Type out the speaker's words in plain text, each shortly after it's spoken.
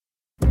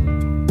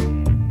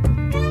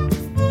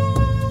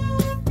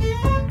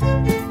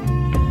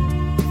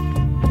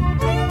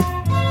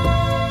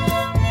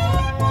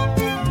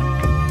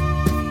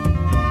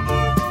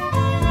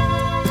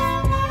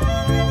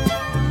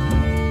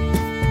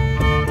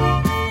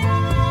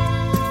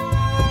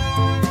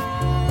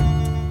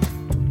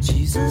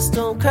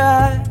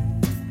cry.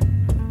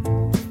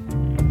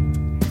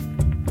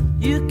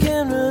 You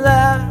can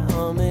rely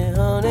on me,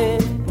 honey.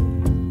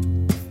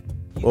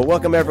 Well,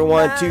 welcome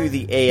everyone to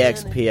the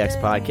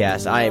AXPX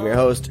podcast. I am your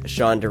host,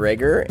 Sean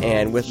DeRager,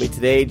 and with me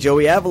today,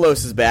 Joey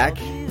Avalos is back.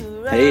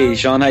 Hey,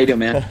 Sean, how you doing,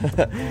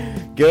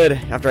 man? Good.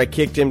 After I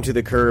kicked him to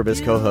the curb as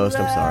co-host,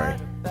 I'm sorry.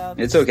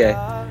 It's okay.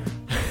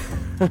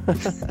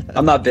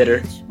 I'm not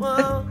bitter.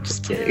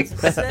 Just kidding.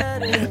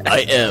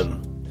 I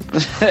am.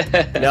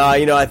 No,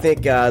 I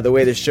think the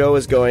way the show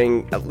is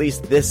going, at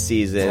least this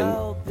season,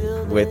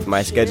 with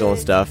my schedule and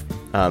stuff,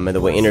 and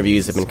the way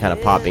interviews have been kind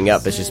of popping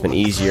up, it's just been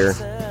easier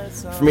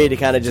for me to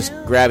kind of just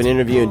grab an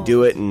interview and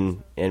do it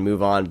and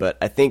move on. But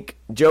I think,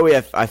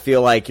 Joey, I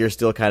feel like you're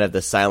still kind of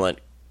the silent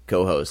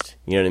co-host.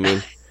 You know what I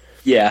mean?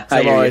 Yeah.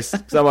 I'm always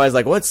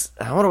like,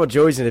 I wonder what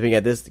Joey's going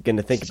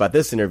to think about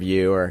this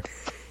interview, or,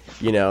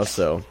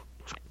 so.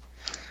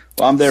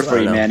 Well, I'm there for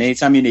you, man.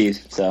 Anytime you need.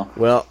 So.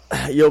 Well,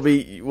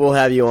 we'll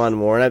have you on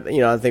more,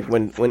 and I think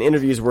when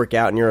interviews work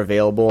out and you're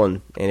available,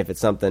 and if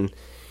it's something,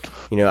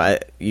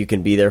 you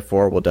can be there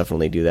for, we'll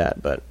definitely do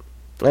that. But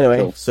anyway,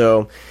 cool.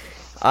 So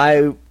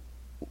I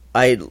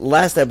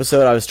last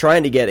episode I was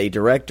trying to get a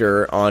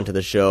director onto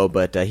the show,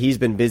 but he's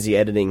been busy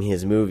editing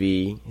his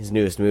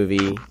newest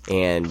movie,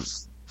 and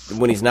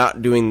when he's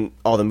not doing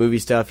all the movie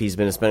stuff, he's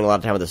been spending a lot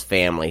of time with his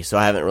family. So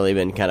I haven't really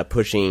been kind of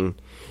pushing,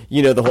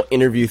 the whole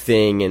interview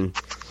thing and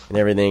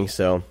everything.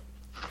 So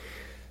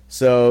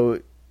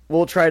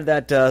we'll try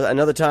that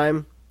another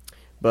time.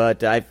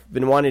 But I've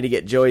been wanting to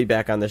get Joey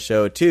back on the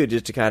show too,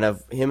 just to kind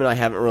of, him and I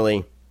haven't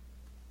really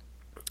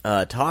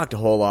talked a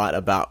whole lot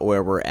about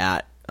where we're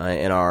at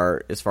in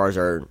as far as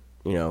our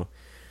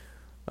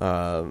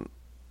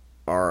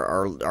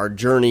our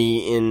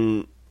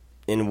journey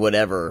in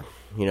whatever,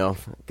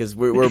 because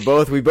we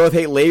both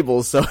hate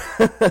labels, so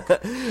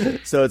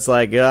so it's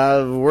like,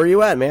 where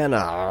you at, man?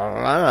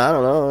 I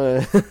don't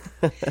know.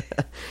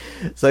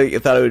 So I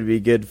thought it would be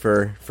good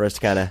for us to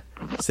kind of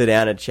sit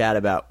down and chat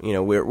about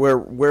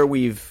where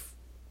we've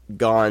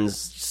gone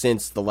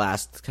since the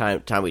last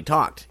time we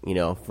talked,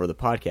 for the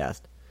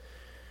podcast.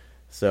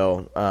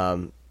 So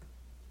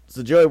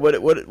Joey,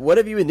 what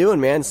have you been doing,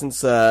 man,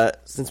 since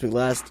we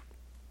last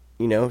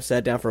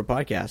sat down for a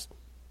podcast?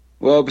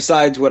 Well,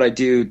 besides what I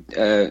do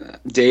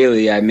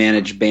daily, I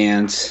manage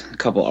bands, a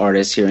couple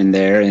artists here and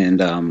there,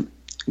 and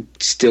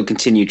still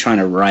continue trying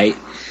to write.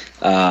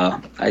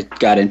 I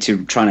got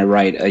into trying to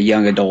write a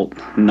young adult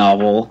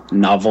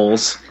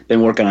novels.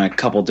 Been working on a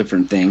couple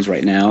different things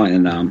right now,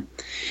 and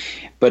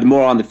but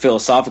more on the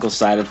philosophical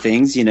side of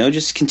things.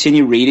 Just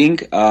continue reading.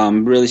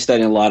 Really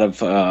studying a lot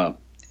of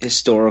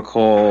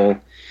historical,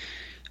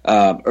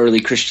 early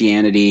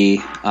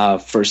Christianity,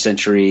 first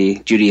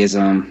century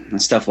Judaism,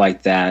 and stuff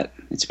like that.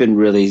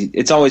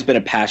 It's always been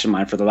a passion of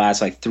mine for the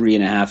last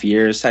 3.5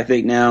 years, I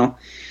think now.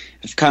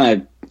 I've kind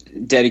of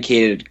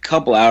dedicated a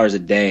couple hours a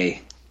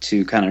day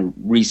to kind of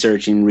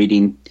researching,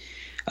 reading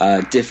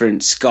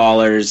different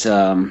scholars,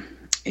 and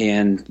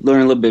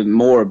learn a little bit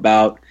more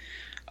about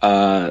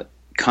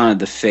kind of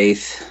the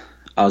faith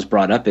I was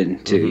brought up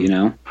into,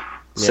 Yeah.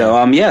 So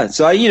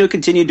I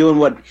continue doing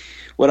what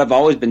I've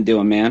always been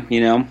doing, man.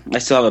 I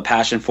still have a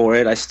passion for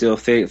it. I still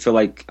feel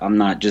like I'm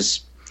not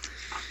just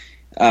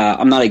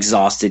I'm not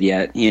exhausted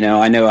yet.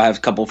 I know I have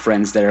a couple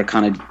friends that are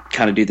kind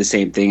of do the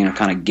same thing and are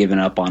kind of giving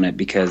up on it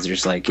because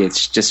there's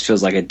it just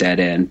feels like a dead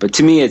end. But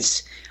to me,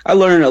 I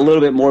learn a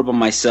little bit more about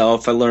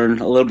myself. I learn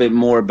a little bit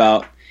more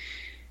about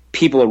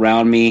people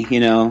around me,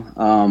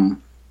 and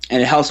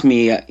it helps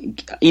me,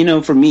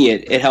 for me,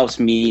 it helps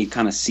me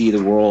kind of see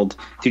the world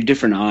through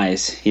different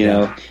eyes,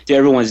 through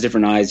everyone's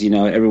different eyes,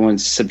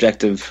 everyone's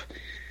subjective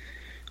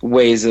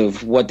ways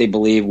of what they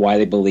believe, why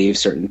they believe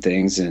certain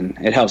things. And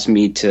it helps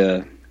me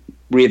to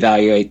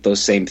reevaluate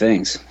those same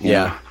things.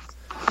 Yeah.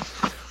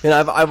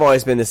 I've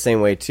always been the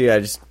same way too. I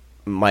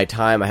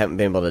haven't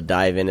been able to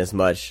dive in as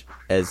much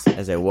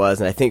as I was.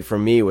 And I think for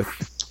me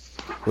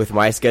with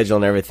my schedule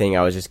and everything,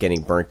 I was just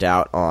getting burnt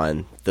out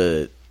on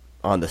the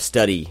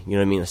study,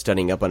 the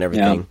studying up on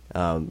everything,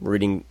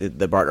 reading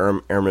the Bart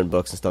Ehrman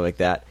books and stuff like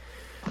that.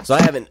 So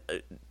I haven't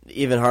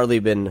even hardly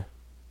been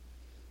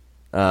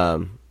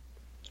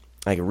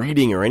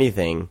reading or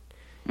anything,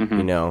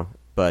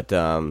 but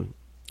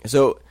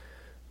so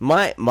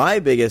my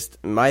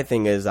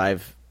thing is,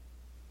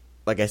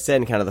 like I said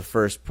in kind of the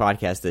first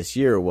podcast this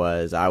year,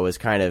 was I was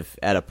kind of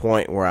at a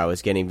point where I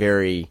was getting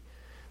very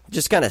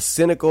just kind of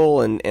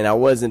cynical, and I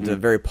wasn't a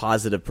very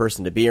positive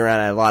person to be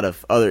around. I had a lot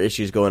of other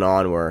issues going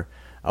on where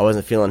I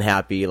wasn't feeling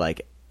happy,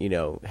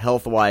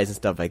 health-wise and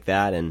stuff like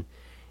that, and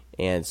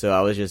so I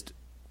was just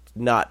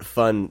not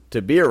fun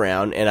to be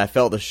around, and I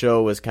felt the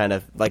show was kind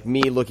of like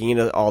me looking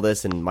into all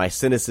this, and my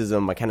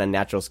cynicism, my kind of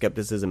natural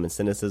skepticism and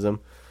cynicism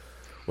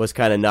was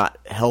kind of not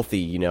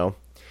healthy,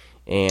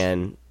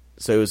 and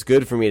so it was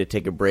good for me to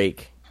take a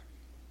break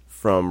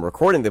from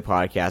recording the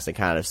podcast and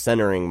kind of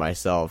centering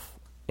myself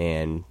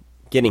and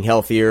getting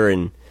healthier,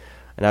 and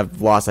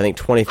I've lost, I think,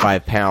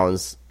 25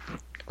 pounds.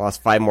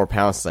 Lost 5 more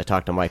pounds since I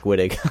talked to Mike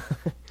Wittig.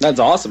 That's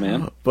awesome,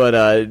 man.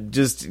 But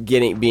just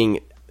being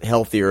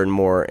healthier and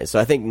more. So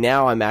I think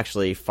now I'm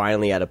actually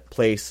finally at a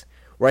place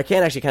where I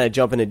can actually kind of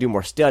jump in and do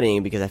more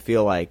studying, because I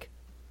feel like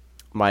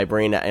my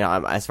brain,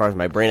 as far as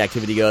my brain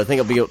activity goes, I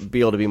think I'll be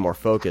able to be more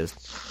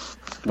focused.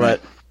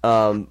 But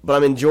I'm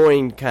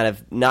enjoying kind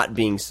of not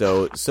being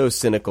so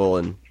cynical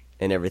and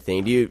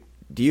everything. Do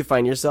you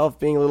find yourself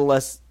being a little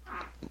less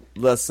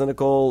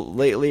cynical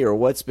lately, or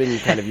what's been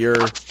kind of your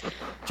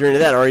journey to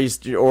that, or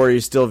are you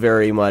still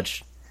very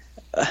much?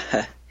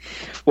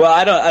 Well,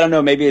 I don't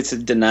know. Maybe it's a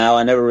denial.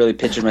 I never really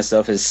pictured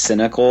myself as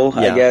cynical.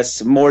 Yeah. I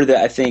guess more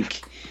that I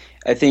think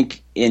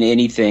in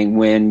anything,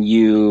 when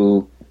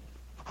you,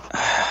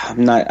 I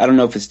don't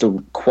know if it's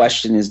the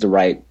question is the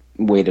right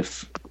way to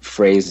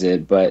phrase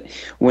it, but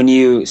when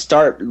you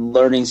start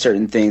learning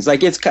certain things,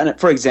 like it's kind of,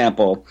 for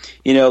example,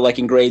 like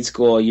in grade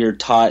school, you're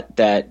taught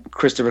that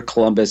Christopher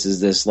Columbus is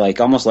this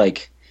almost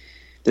like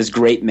this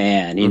great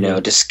man,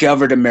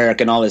 discovered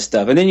America and all this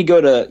stuff. And then you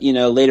go to,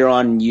 later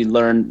on you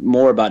learn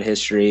more about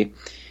history,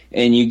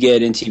 and you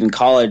get into even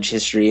college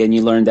history, and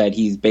you learn that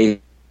he's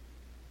basically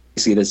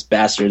this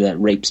bastard that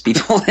rapes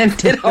people and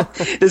did all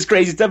this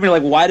crazy stuff. And you're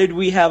like, why did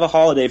we have a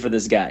holiday for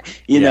this guy?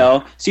 You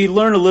know? So you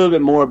learn a little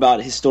bit more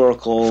about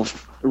historical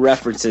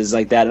references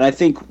like that. And I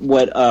think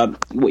what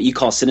you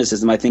call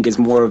cynicism, I think, is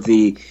more of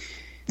the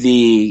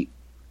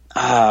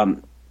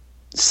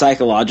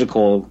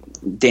psychological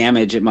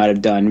damage it might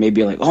have done.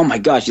 Maybe like, oh my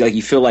gosh,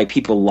 you feel like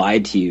people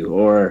lied to you,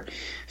 or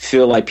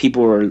feel like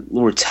people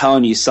were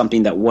telling you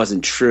something that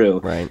wasn't true.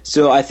 Right.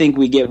 So I think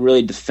we get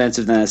really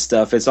defensive in that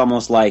stuff. It's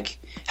almost like,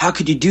 how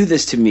could you do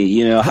this to me?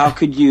 How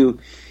could you,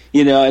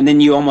 and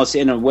then you almost,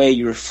 in a way,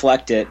 you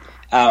reflect it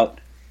out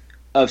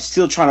of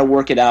still trying to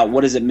work it out.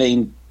 What does it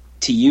mean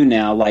to you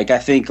now? Like, I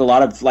think a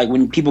lot of,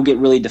 when people get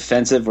really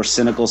defensive or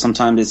cynical,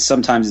 sometimes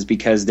it's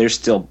because they're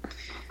still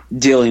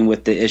dealing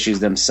with the issues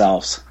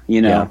themselves,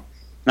 Yeah.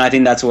 And I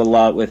think that's what a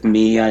lot with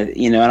me,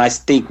 and I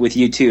think with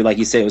you too, like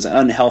you say, it was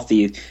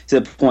unhealthy to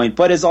the point,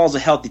 but it's also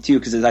healthy too,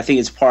 because I think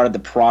it's part of the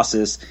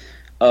process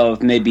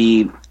of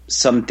maybe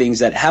some things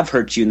that have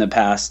hurt you in the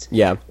past,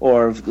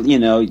 or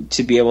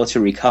to be able to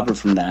recover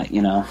from that,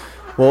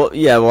 Well,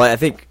 yeah. Well, I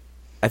think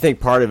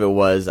part of it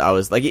was I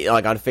was like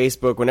on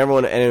Facebook,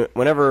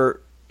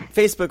 whenever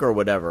Facebook or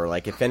whatever,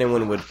 like if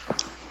anyone would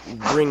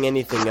bring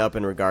anything up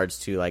in regards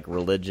to like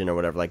religion or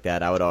whatever like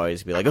that, I would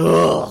always be like,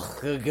 oh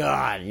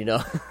God,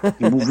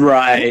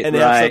 right, and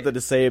have something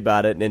to say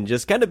about it, and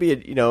just kind of be a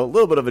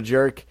little bit of a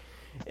jerk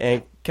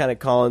and kind of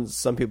calling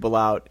some people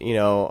out,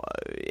 and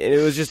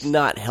it was just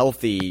not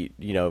healthy,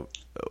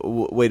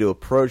 way to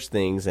approach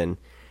things. And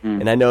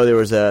I know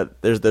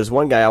there's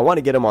one guy, I want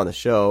to get him on the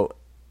show,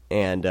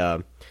 and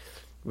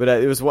but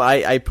it was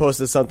I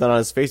posted something on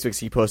his Facebook.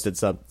 So he posted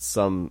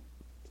some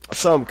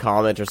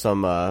comment or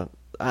some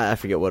I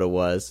forget what it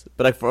was,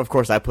 but of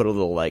course I put a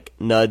little like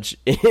nudge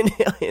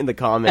in the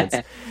comments,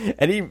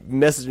 and he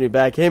messaged me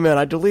back, "Hey man,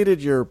 I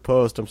deleted your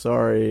post. I'm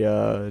sorry.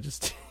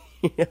 Just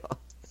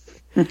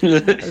I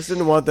just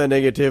didn't want that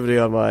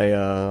negativity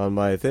on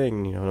my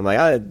thing." And I'm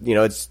like,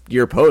 it's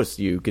your post.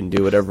 You can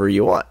do whatever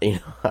you want.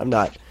 I'm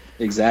not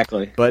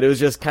exactly. But it was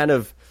just kind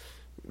of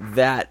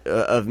that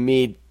of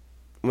me.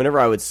 Whenever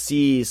I would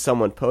see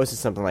someone posting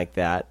something like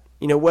that,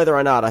 whether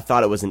or not I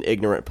thought it was an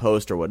ignorant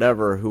post or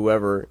whatever,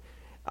 whoever.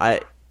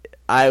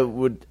 I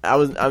would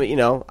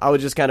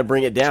just kind of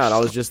bring it down. I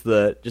was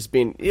it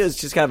was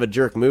just kind of a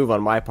jerk move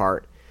on my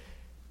part.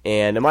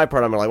 And on my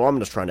part, I'm like, well, I'm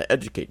just trying to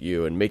educate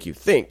you and make you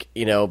think,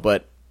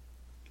 but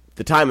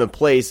the time and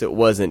place, it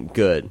wasn't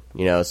good,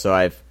 so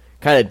I've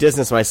kind of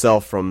distanced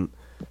myself from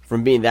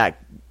being that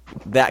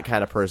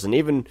kind of person.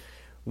 Even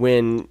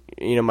when,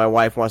 my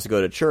wife wants to go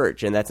to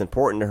church and that's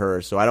important to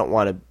her, so I don't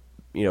want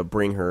to,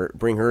 bring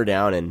her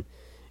down,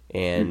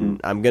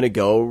 and I'm going to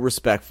go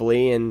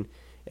respectfully. And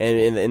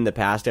in the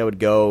past, I would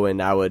go, and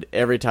I would,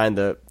 every time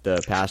the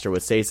pastor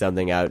would say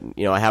something, I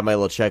have my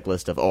little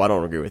checklist of, I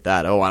don't agree with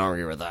that. I don't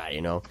agree with that,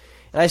 And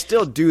I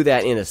still do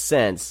that in a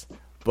sense,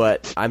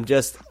 but I'm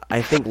just,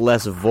 I think,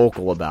 less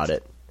vocal about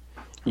it,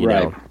 you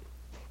know.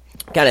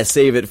 Kind of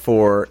save it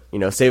for the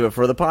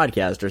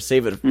podcast, or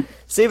save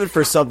it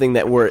for something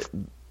that where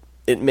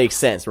it makes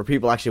sense, where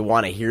people actually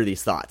want to hear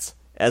these thoughts,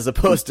 as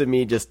opposed to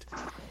me just,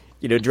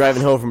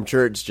 driving home from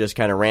church, just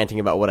kind of ranting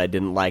about what I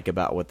didn't like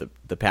about what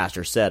the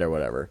pastor said or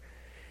whatever,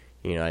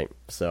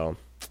 so.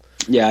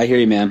 Yeah, I hear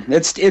you, man.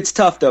 It's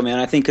tough though, man.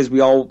 I think because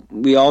we all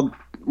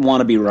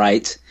want to be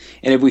right,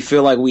 and if we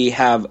feel like we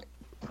have,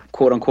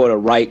 quote unquote, a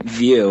right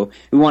view,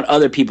 we want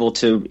other people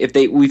to, if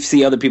we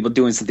see other people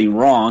doing something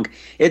wrong,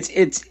 it's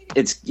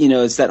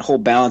that whole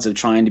balance of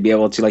trying to be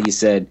able to, like you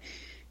said,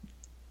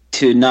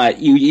 to not,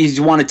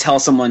 you want to tell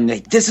someone,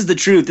 like, this is the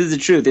truth.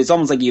 It's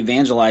almost like you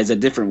evangelize a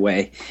different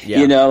way,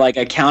 like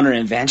I counter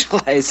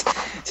evangelize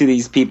to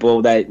these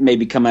people that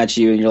maybe come at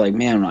you and you're like,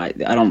 man, I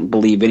don't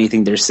believe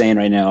anything they're saying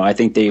right now. I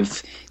think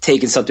they've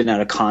taken something out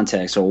of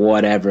context or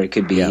whatever it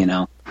could be,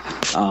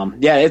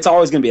 it's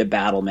always going to be a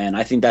battle, man.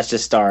 I think that's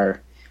just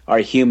our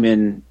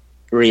human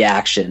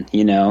reaction.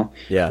 You know,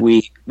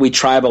 we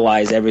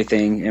tribalize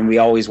everything, and we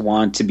always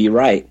want to be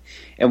right.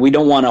 And we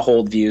don't want to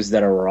hold views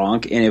that are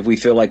wrong. And if we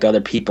feel like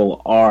other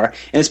people are,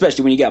 and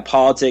especially when you got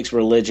politics,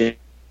 religion,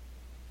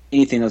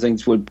 anything, those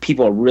things what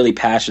people are really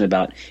passionate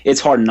about, it's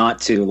hard not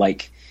to,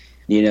 like,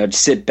 you know,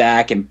 sit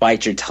back and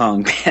bite your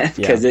tongue,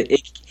 because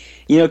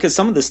you know, because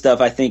some of the stuff,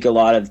 I think a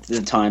lot of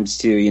the times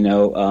too, you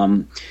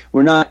know,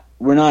 we're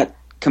not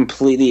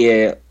completely.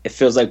 It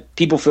feels like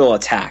people feel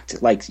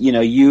attacked. Like, you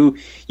know, you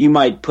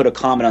might put a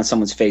comment on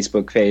someone's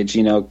Facebook page,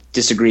 you know,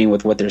 disagreeing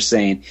with what they're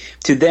saying.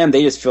 To them,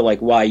 they just feel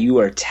like, "Wow, you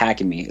are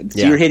attacking me."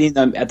 Yeah. You're hitting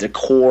them at their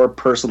core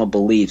personal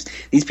beliefs.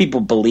 These people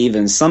believe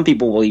in. Some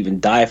people will even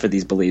die for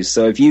these beliefs.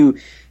 So if you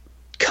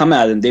come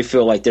at them, they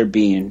feel like they're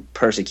being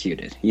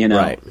persecuted. You know.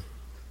 Right.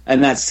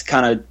 And that's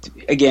kind of,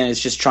 again, it's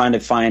just trying to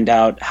find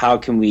out how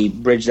can we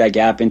bridge that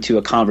gap into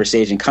a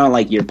conversation, kind of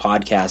like your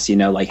podcast, you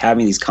know, like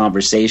having these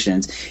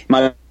conversations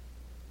might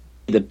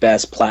be the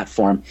best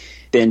platform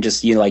than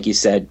just, you know, like you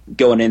said,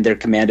 going in there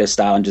commando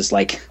style and just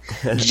like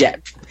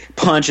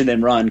punch and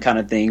then run kind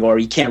of thing. Or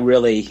you can't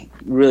really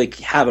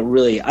have a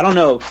really, I don't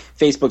know,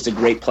 Facebook's a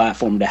great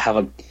platform to have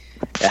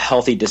a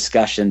healthy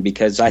discussion,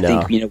 because I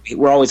think, you know,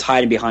 we're always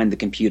hiding behind the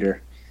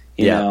computer,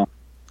 you know,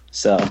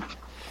 so...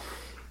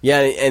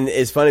 Yeah, and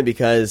it's funny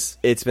because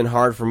it's been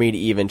hard for me to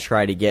even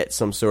try to get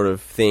some sort of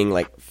thing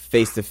like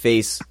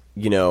face-to-face,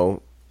 you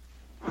know,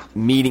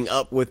 meeting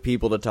up with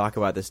people to talk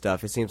about this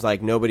stuff. It seems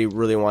like nobody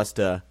really wants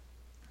to,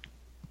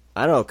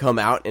 I don't know, come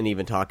out and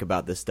even talk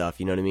about this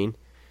stuff, you know what I mean?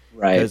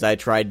 Right. Because I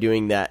tried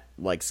doing that,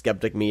 like,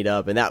 skeptic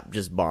meetup, and that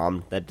just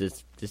bombed. That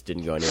just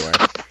didn't go anywhere.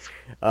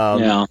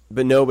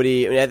 But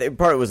nobody, I mean, I think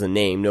part of it was the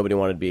name. Nobody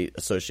wanted to be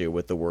associated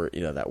with the word, you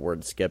know, that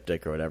word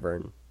skeptic or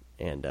whatever,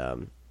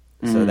 and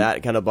so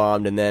that kind of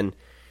bombed, and then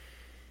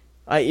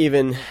I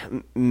even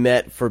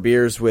met for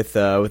beers with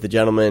a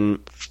gentleman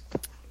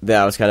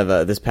that was kind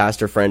of this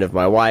pastor friend of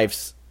my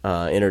wife's.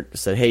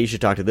 Said, "Hey, you should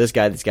talk to this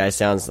guy. This guy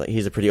sounds like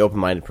he's a pretty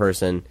open-minded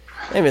person."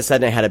 I even said,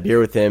 and I had a beer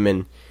with him,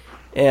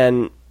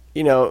 and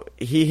you know,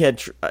 he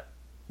had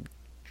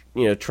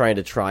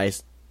trying to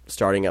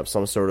starting up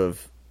some sort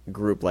of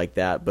group like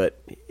that, but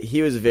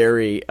he was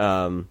very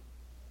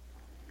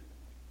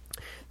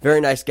very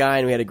nice guy,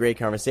 and we had a great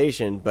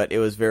conversation, but it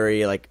was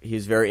very, like, he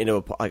was very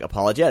into, like,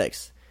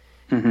 apologetics,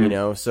 you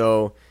know,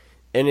 so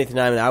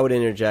anytime I would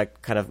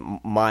interject kind of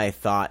my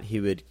thought, he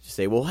would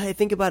say, "Well, hey,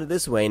 think about it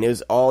this way," and it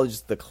was all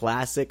just the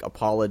classic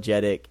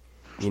apologetic,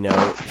 you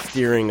know,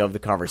 steering of the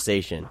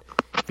conversation.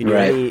 If you do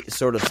any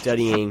sort of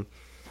studying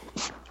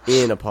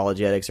in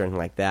apologetics or anything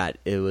like that,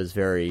 it was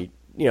very,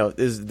 you know, it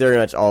was very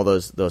much all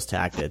those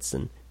tactics,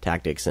 and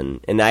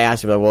I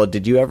asked him, like, "Well,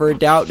 did you ever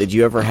doubt? Did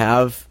you ever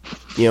have,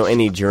 you know,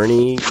 any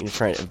journey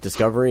trying to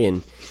discovery?"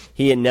 And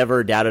he had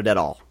never doubted at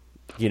all.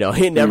 You know,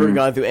 he had never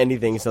gone through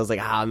anything. So I was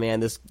like, man,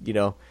 this, you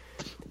know.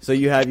 So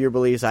you have your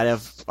beliefs. I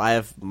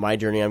have my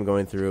journey I'm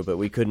going through, but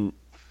we couldn't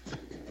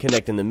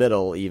connect in the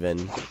middle,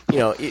 even, you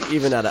know,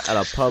 even at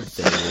a pub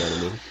thing. You know what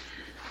I mean?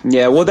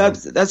 Yeah, well,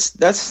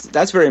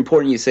 that's very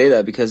important you say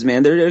that, because,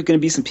 man, there are going to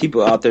be some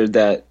people out there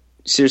that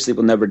seriously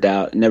will never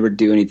doubt, never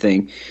do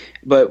anything.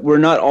 But we're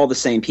not all the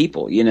same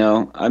people, you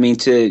know. I mean,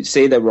 to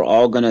say that we're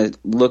all going to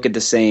look at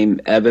the same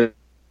evidence,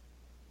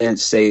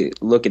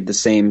 look at the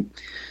same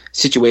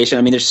situation.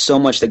 I mean, there's so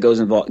much that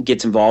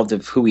gets involved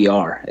of who we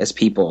are as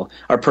people,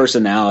 our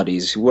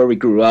personalities, where we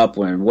grew up,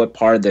 what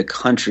part of the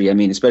country. I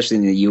mean, especially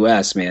in the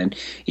U.S., man.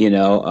 You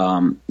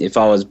know, if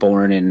I was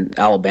born in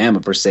Alabama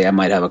per se, I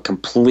might have a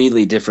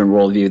completely different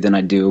worldview than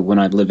I do when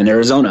I live in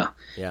Arizona.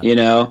 Yeah. You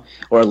know,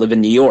 or live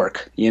in New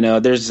York. You know,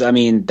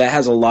 that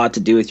has a lot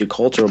to do with your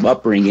cultural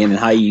upbringing and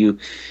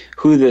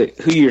who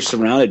you're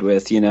surrounded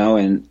with. You know,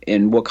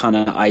 and what kind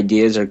of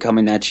ideas are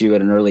coming at you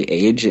at an early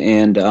age.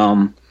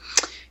 And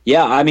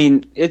yeah, I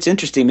mean, it's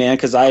interesting, man,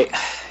 because I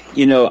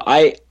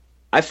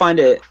find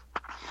it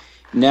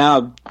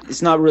now.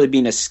 It's not really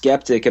being a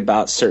skeptic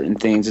about certain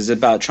things. It's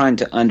about trying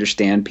to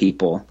understand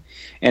people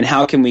and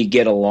how can we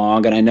get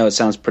along. And I know it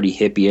sounds pretty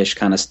hippie-ish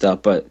kind of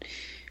stuff, but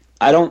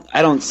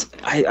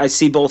I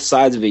see both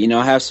sides of it. You know,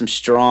 I have some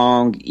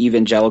strong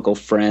evangelical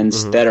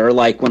friends that are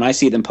like, when I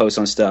see them post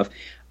on stuff,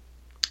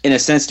 in a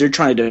sense, they're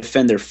trying to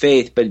defend their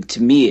faith, but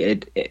to me,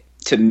 it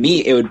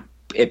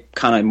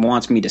kind of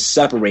wants me to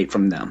separate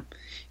from them,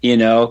 you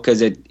know,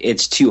 because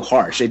it's too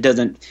harsh. It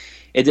doesn't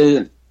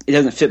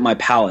fit my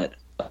palette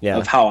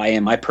of how I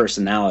am, my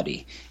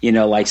personality. You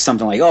know, like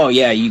something like, oh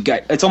yeah,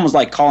 it's almost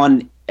like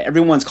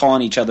everyone's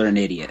calling each other an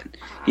idiot.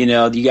 You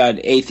know, you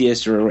got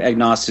atheists or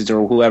agnostics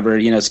or whoever,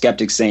 you know,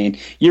 skeptics saying,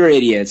 "You're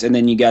idiots." And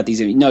then you got these,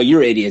 "No,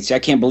 you're idiots. I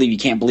can't believe you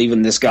can't believe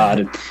in this God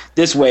and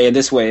this way and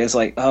this way." It's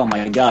like, oh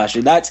my gosh.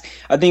 And I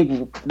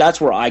think that's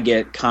where I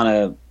get kind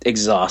of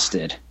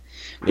exhausted,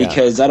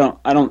 because I don't,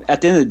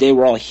 at the end of the day,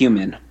 we're all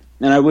human.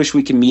 And I wish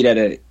we could meet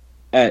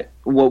at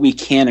what we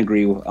can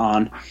agree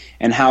on,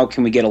 and how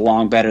can we get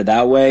along better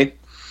that way,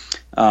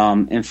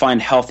 and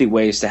find healthy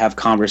ways to have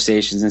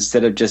conversations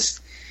instead of just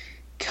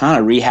kind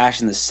of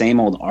rehashing the same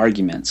old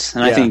arguments.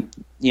 And I think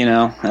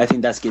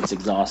that gets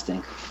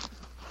exhausting.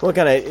 Well,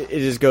 kind of, it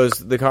just goes.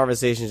 The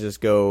conversations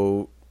just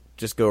go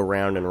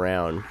round and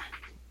round.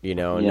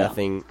 And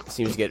nothing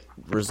seems to get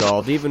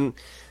resolved. Even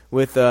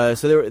with so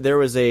there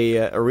was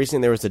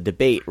recently there was a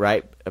debate,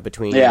 right,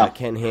 between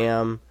Ken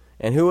Ham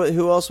and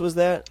who else was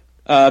that?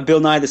 Bill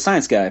Nye the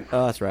Science Guy.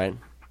 Oh, that's right.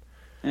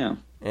 Yeah.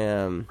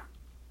 And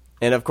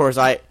of course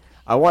I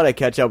want to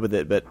catch up with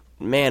it, but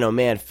man, oh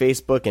man,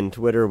 Facebook and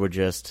Twitter were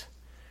just,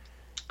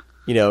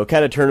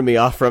 kind of turning me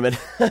off from it.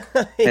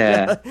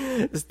 Yeah.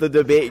 Just the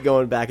debate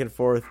going back and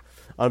forth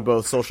on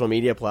both social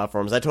media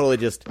platforms. I totally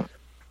just,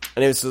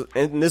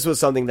 and this was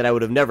something that I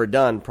would have never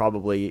done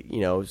probably,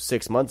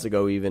 6 months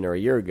ago even, or a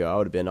year ago. I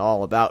would have been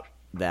all about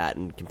that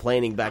and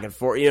complaining back and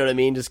forth, you know what I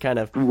mean? Just kind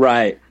of.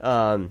 Right.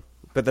 But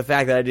the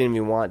fact that I didn't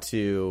even want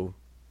to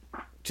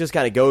just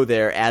kind of go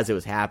there as it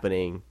was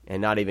happening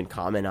and not even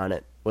comment on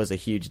it was a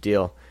huge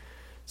deal.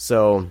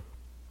 So,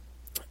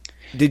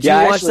 did you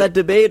watch that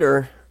debate,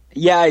 or?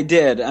 Yeah, I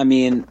did. I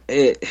mean,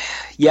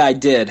 I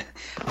did.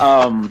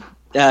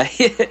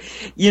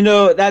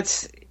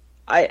 That's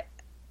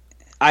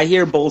I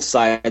hear both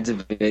sides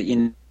of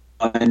it.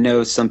 I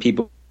know some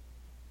people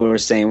who are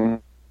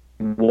saying,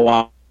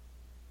 why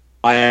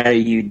are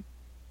you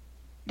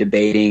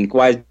debating?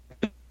 Why is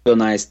Bill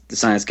Nye the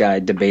Science Guy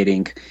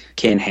debating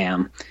Ken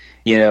Ham?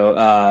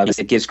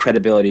 It gives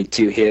credibility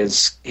to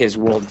his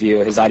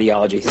worldview, his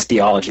ideology, his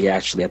theology,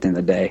 actually, at the end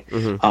of the day.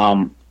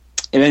 Mm-hmm.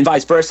 And then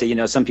vice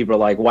versa, some people are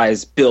like, why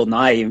is Bill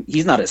Nye,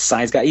 he's not a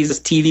science guy, he's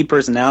a TV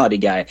personality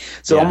guy.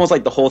 So almost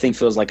like the whole thing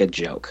feels like a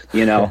joke,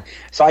 So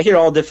I hear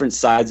all different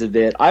sides of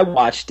it. I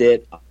watched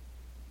it.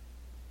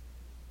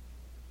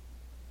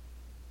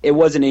 It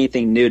wasn't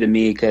anything new to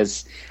me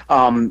because,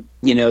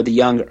 the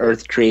young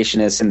Earth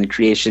creationists and the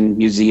Creation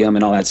Museum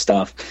and all that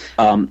stuff,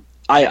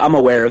 I'm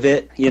aware of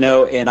it,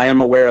 and I am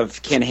aware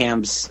of Ken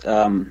Ham's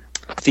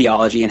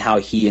theology and how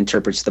he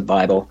interprets the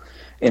Bible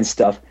and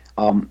stuff.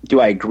 Do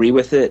I agree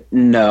with it?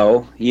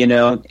 No,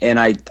 and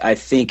I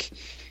think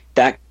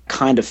that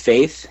kind of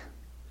faith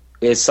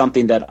is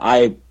something that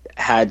I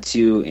had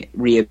to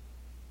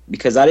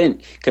because I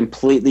didn't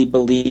completely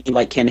believe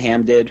like Ken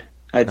Ham did,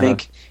 I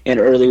think, in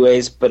early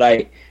ways,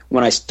 but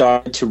when I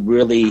started to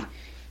really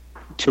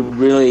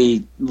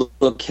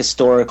look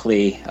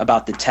historically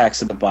about the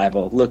text of the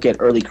Bible, look at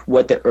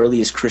what the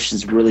earliest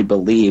Christians really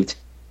believed,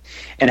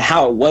 and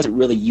how it wasn't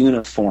really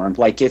uniform.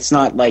 Like, it's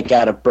not like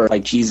out of birth,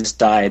 like Jesus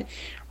died,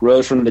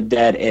 rose from the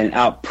dead, and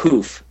out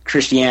poof,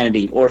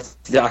 Christianity,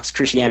 Orthodox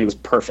Christianity was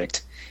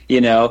perfect.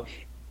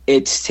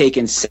 It's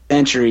taken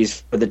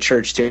centuries for the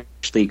church to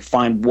actually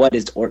define what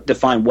is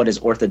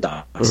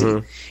orthodoxy.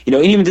 Mm-hmm. And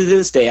even to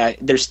this day,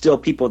 there's still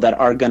people that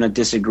are going to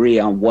disagree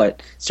on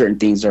what certain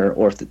things are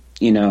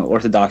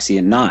orthodoxy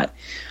and not.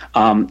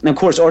 And of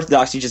course,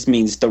 orthodoxy just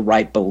means the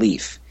right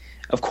belief.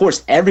 Of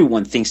course,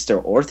 everyone thinks they're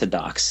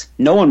orthodox.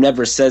 No one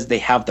ever says they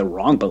have the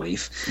wrong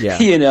belief.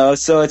 Yeah.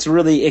 So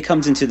it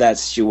comes into that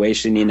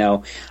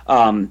situation,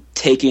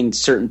 taking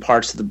certain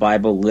parts of the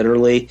Bible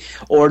literally,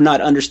 or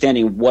not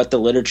understanding what the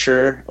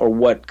literature or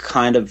what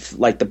kind of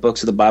like the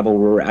books of the Bible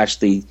were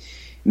actually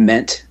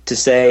meant to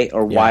say,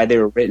 or why they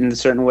were written in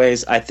certain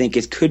ways. I think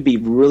it could be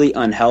really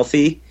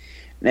unhealthy.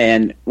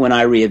 And when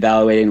I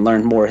reevaluated and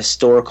learned more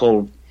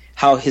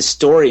how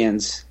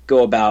historians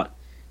go about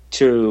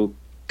to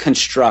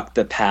construct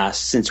the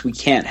past, since we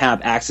can't have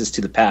access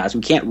to the past.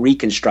 We can't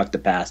reconstruct the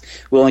past.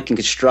 We only can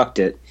construct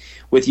it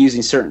with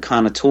using certain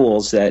kind of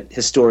tools that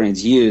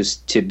historians use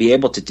to be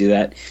able to do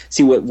that,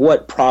 see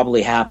what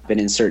probably happened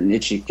in certain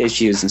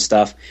issues and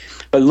stuff.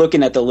 But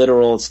looking at the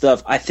literal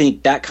stuff, I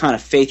think that kind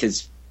of faith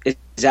is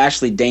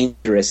actually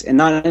dangerous, and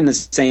not in the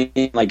same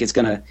like it's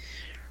going to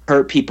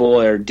hurt people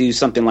or do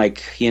something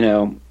like,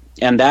 on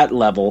that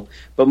level,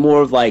 but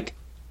more of like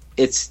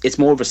it's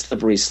more of a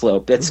slippery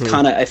slope. It's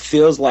kind of, it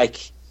feels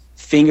like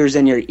fingers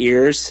in your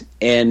ears,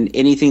 and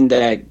anything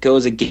that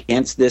goes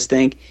against this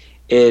thing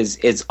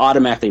is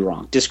automatically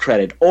wrong,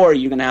 discredited, or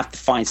you're going to have to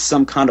find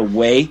some kind of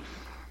way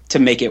to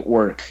make it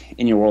work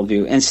in your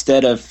worldview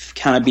instead of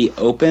kind of be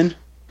open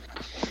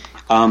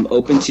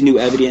to new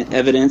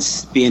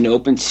evidence, being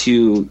open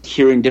to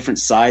hearing different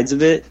sides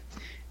of it,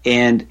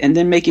 and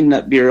then making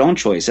up your own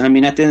choice. And I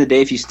mean, at the end of the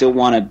day, if you still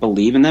want to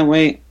believe in that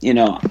way,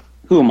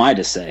 who am I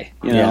to say?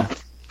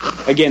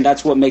 Again,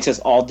 that's what makes us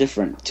all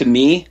different. To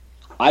me,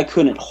 I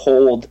couldn't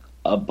hold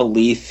a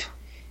belief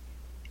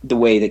the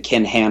way that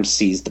Ken Ham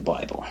sees the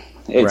Bible.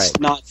 It's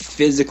not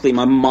physically,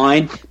 my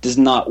mind does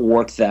not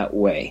work that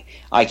way.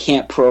 I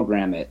can't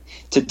program it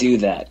to do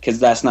that because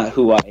that's not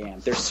who I am.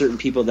 There's certain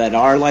people that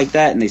are like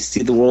that, and they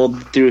see the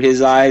world through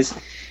his eyes,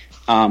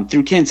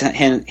 through Ken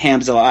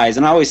Ham's eyes.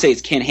 And I always say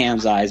it's Ken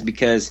Ham's eyes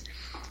because,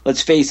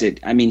 let's face it,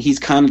 I mean, he's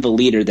kind of the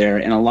leader there,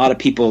 and a lot of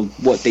people,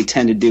 what they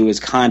tend to do is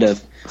kind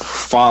of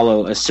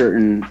follow a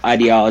certain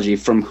ideology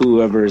from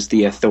whoever is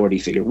the authority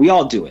figure. We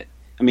all do it.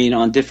 I mean,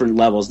 on different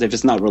levels. If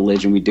it's not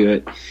religion, we do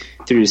it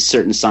through a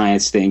certain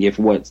science thing. If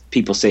what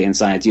people say in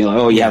science, you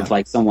have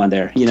like someone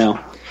there,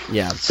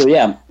 Yeah. So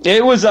yeah,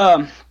 it was.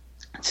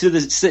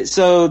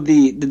 So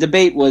the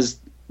debate was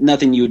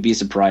nothing you would be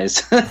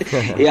surprised.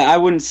 Yeah, I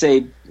wouldn't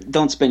say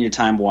don't spend your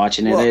time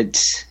watching it. Well,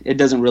 It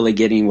doesn't really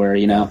get anywhere,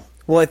 you know.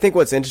 Well, I think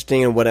what's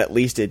interesting and what at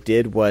least it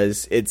did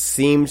was it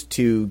seemed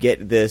to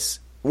get this,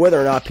 whether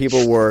or not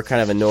people were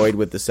kind of annoyed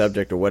with the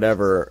subject or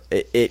whatever,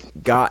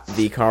 it got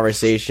the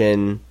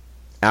conversation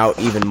out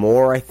even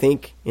more, I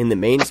think, in the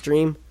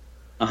mainstream.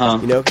 Uh-huh.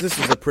 You know, because this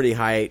was a pretty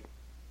high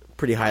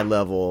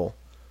level,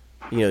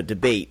 you know,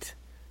 debate.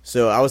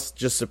 So I was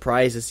just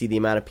surprised to see the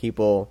amount of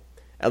people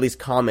at least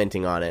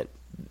commenting on it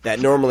that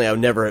normally I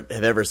would never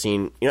have ever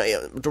seen. You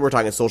know, we're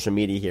talking social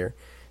media here.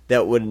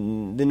 That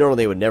normally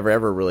they would never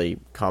ever really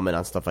comment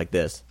on stuff like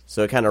this.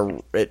 So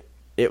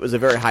it was a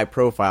very high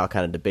profile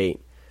kind of debate,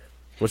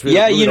 which we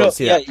don't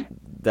see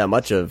that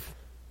much of.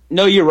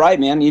 No, you're right,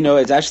 man. You know,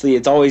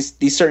 it's always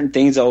these certain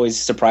things always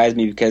surprise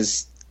me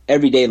because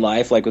everyday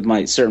life, like with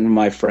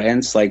my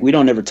friends, like we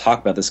don't ever talk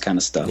about this kind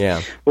of stuff.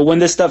 Yeah. But when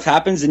this stuff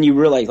happens, and you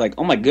realize, like,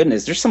 oh my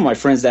goodness, there's some of my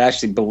friends that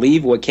actually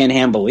believe what Ken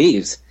Ham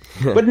believes.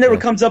 But it never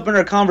comes up in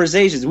our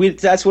conversations.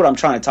 That's what I'm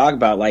trying to talk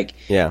about. Like,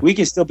 we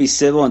can still be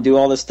civil and do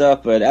all this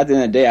stuff, but at the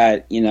end of the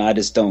day, I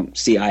just don't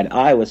see eye to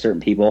eye with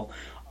certain people.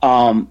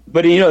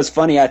 But you know, it's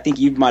funny. I think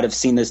you might have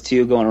seen this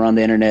too, going around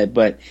the internet.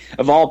 But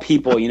of all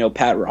people, you know,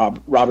 Pat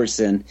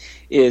Robertson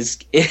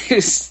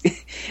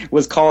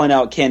was calling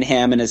out Ken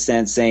Ham in a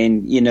sense,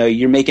 saying, you know,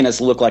 you're making us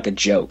look like a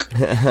joke.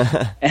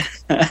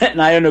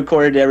 And I know,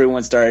 according to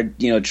everyone, started,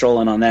 you know,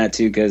 trolling on that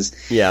too, because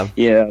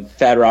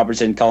Pat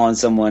Robertson calling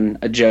someone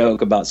a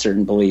joke about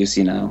certain beliefs,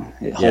 you know,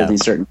 holding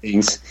certain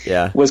things,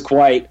 was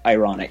quite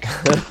ironic.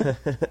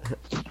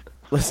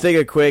 Let's take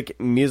a quick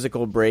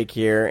musical break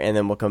here, and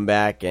then we'll come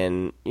back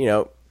and, you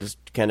know, just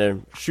kind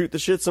of shoot the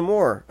shit some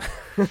more.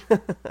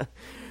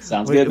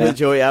 Sounds good, man. With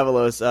Joey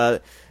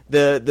Avalos.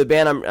 The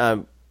band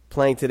I'm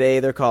playing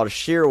today, they're called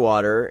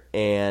Shearwater,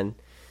 and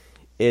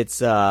it's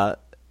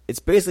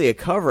basically a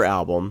cover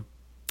album,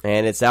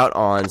 and it's out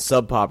on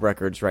Sub Pop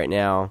Records right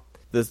now.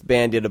 This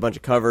band did a bunch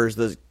of covers.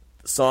 The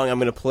song I'm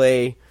going to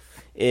play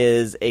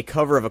is a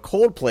cover of a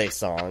Coldplay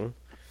song.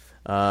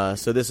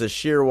 So this is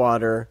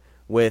Shearwater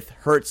with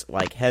Hurts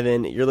Like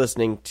Heaven. You're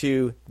listening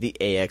to the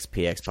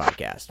AXPX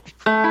podcast.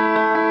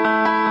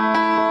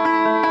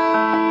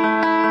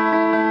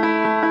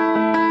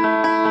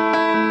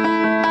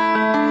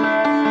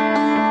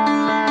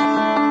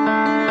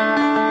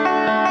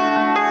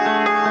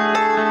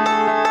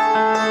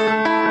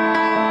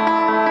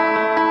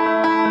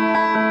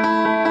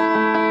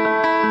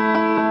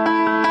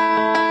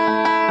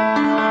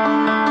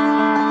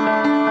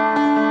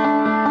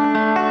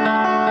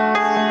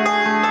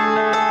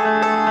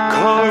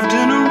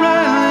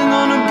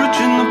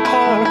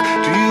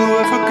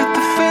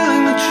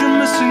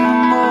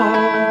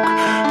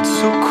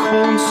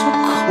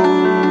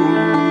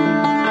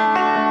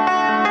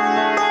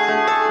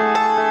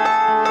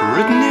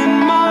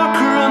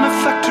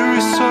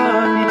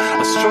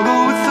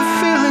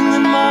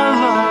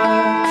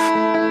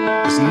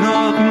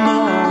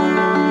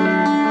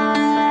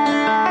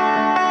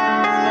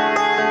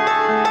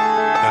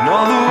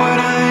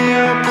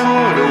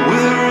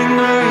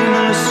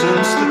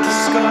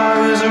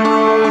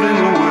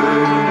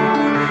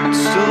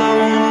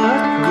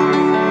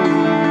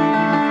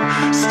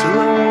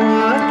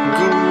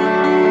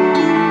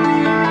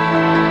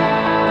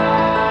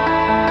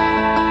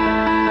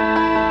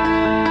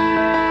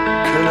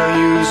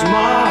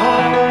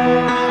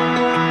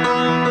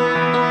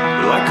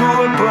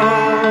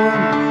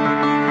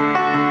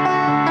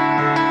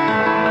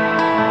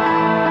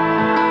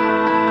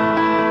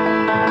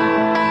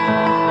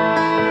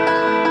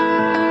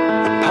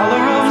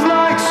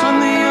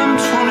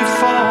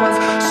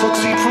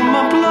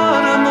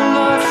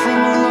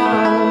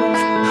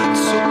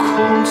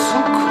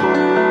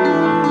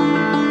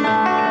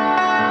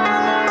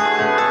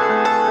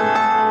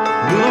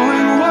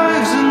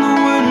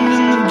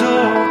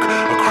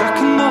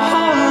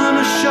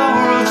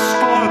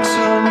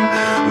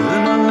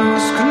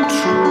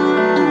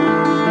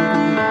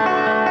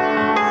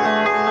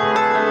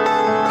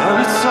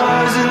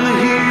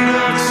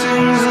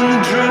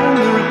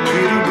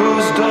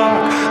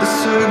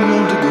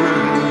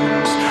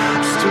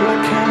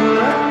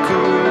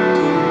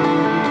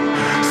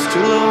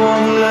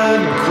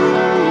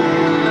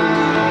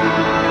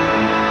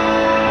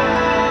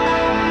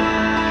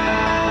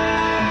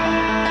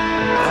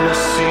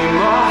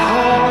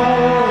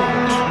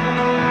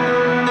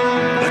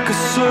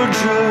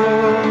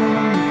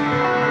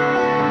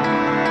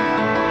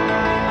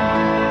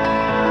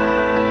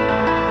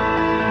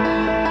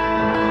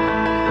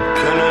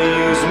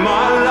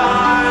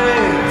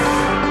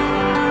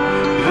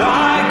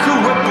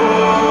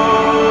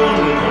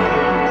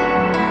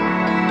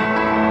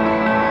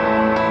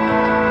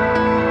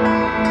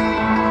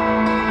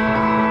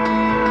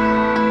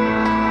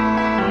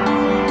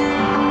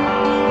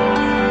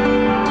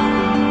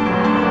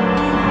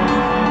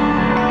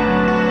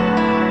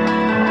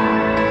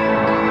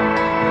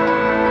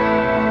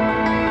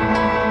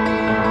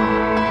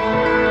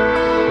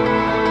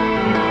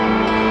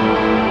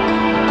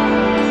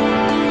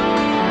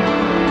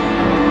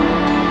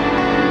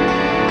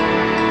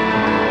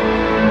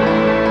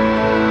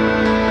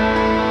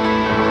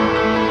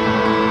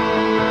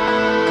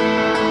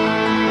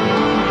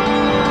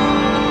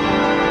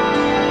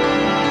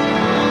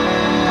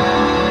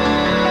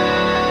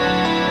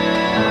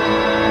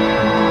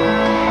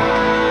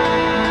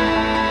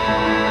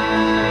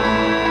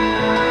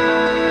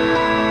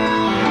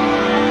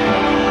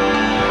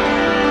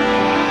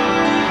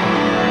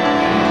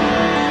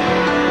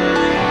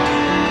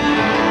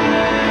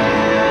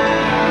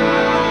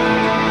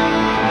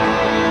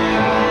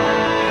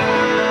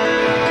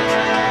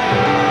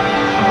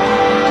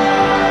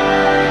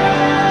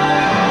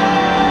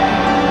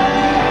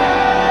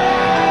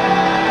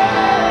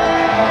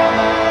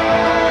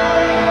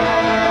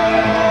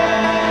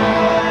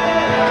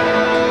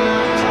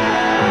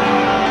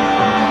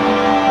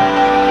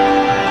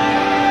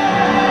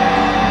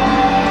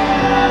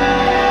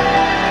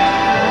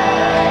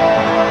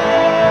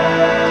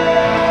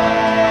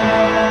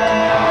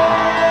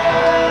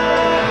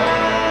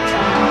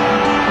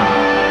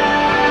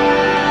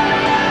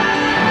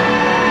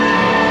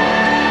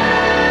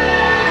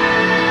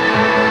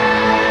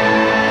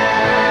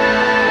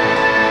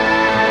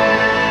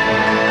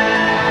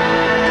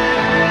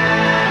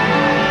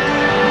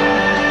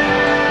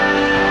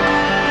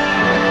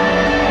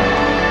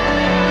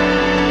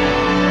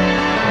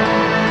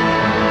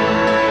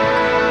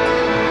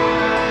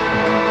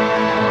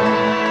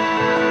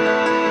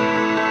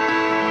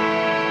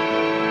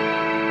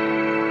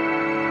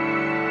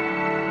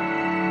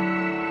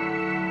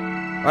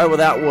 All right, well,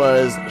 that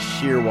was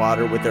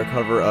Shearwater with their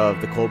cover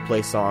of the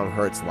Coldplay song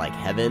Hurts Like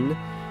Heaven.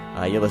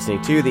 You're listening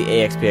to the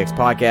AXPX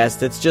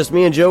podcast. It's just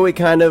me and Joey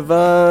kind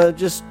of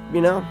just,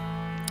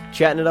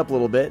 chatting it up a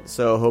little bit,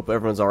 so hope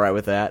everyone's all right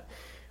with that.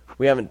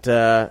 We haven't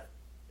had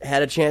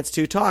a chance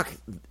to talk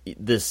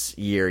this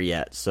year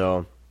yet,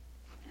 so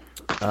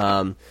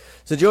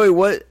Joey,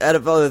 what out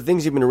of all the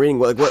things you've been reading,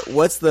 what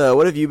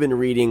have you been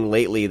reading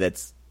lately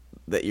that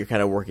you're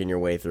kind of working your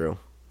way through?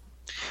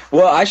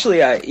 Well,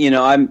 actually,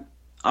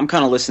 I'm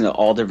kind of listening to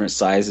all different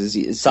sides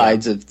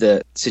of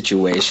the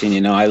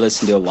situation. I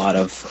listen to a lot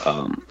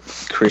of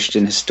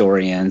Christian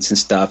historians and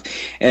stuff,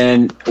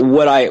 and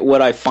what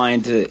I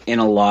find in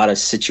a lot of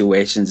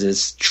situations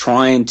is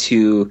trying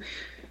to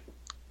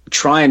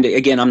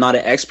again, I'm not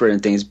an expert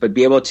in things, but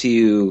be able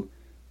to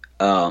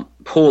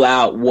pull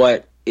out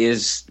what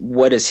is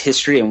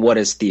history and what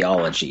is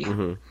theology.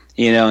 Mm-hmm.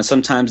 And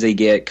sometimes they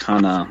get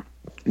kind of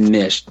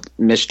mashed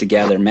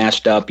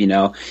up,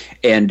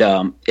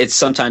 and it's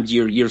sometimes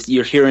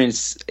you're hearing,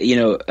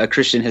 a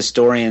Christian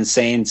historian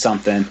saying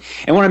something.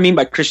 And what I mean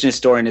by Christian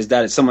historian is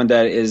that it's someone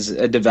that is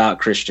a devout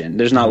Christian.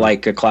 There's not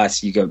like a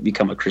class you go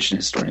become a Christian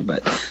historian,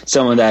 but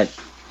someone that,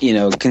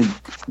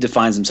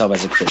 defines himself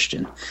as a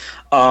Christian.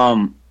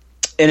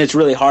 And it's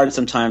really hard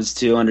sometimes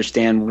to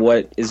understand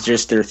what is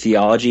just their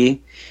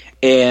theology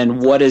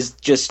and what is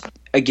just,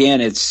 again,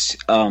 it's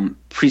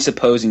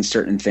presupposing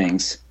certain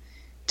things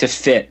to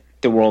fit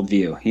the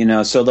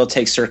worldview, so they'll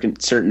take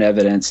certain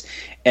evidence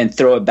and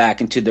throw it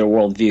back into their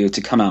worldview to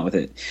come out with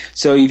it.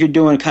 So if you're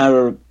doing kind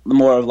of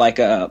more of like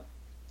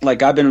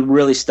I've been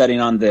really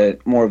studying on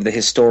more of the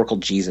historical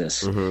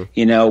Jesus,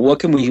 mm-hmm. What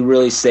can we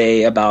really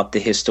say about the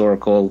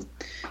historical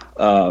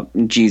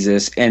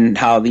Jesus, and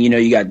how,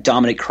 you got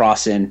Dominic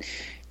Crossan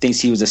thinks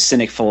he was a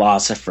cynic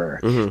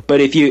philosopher. Mm-hmm.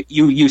 But if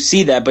you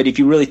see that, but if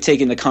you really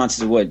take in the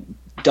concept of what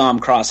Dom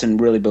Crossan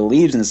really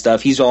believes and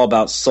stuff, he's all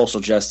about social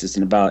justice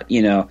and about,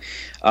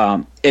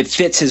 it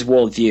fits his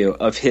worldview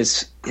of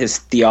his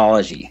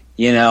theology,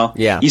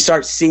 Yeah. You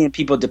start seeing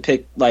people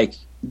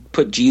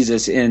put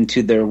Jesus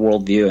into their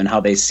worldview and how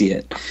they see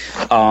it.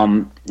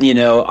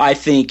 I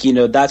think,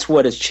 that's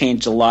what has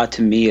changed a lot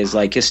to me is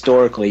like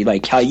historically,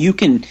 like how you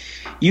can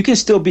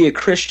still be a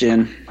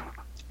Christian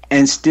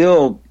and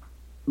still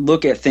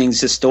look at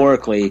things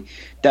historically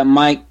that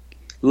might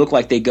look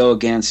like they go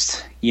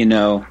against,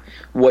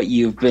 what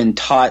you've been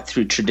taught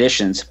through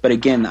traditions. But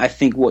again, I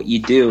think what you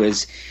do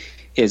is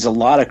a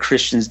lot of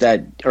Christians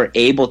that are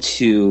able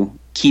to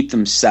keep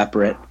them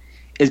separate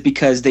is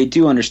because they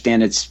do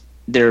understand it's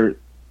their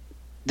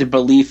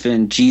belief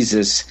in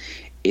Jesus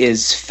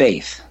is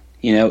faith.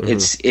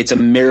 Mm-hmm. It's a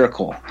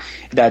miracle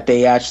that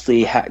they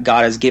actually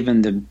God has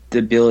given the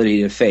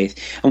ability to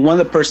faith. And one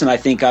of the person I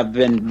think I've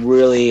been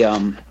really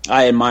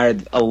I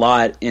admired a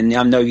lot, and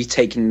I know you've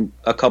taken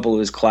a couple of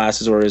his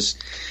classes or his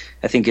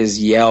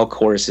Yale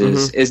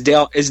courses,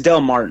 mm-hmm. is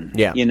Dale Martin.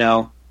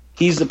 Yeah.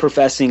 He's the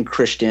professing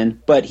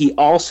Christian, but he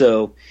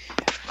also,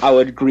 I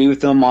would agree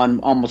with him on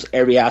almost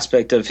every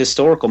aspect of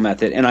historical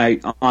method. And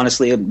I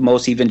honestly,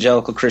 most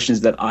evangelical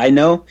Christians that I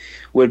know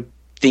would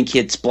think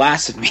it's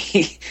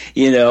blasphemy,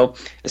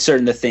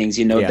 certain things,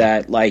 yeah.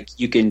 that like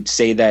you can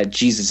say that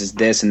Jesus is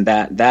this and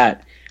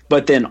that,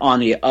 but then on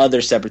the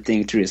other separate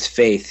thing through his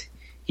faith,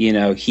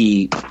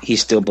 he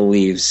still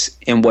believes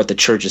in what the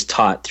church has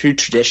taught through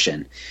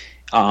tradition.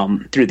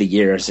 Through the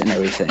years and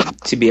everything,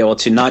 to be able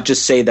to not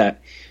just say that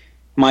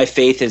my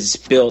faith is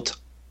built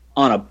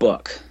on a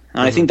book. And mm-hmm.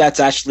 I think that's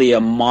actually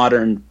a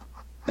modern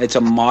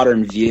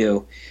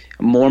view,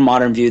 a more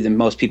modern view than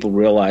most people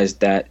realize,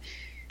 that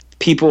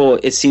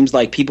it seems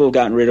like people have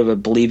gotten rid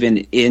of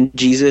believing in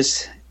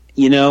Jesus,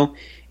 in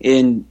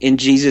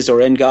Jesus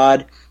or in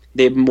God.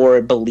 They have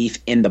more belief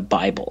in the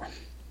Bible,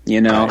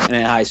 and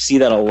I see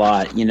that a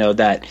lot,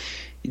 that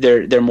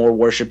they're more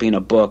worshiping a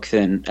book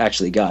than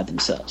actually God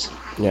themselves.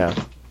 Yeah.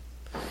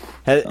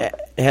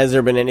 Has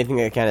there been anything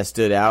that kind of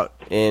stood out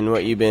in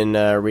what you've been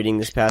reading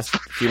this past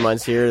few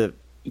months here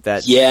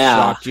that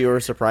shocked you or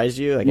surprised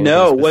you? Like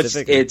no, it's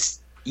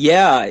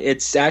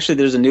actually,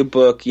 there's a new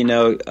book,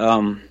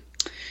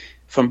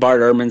 from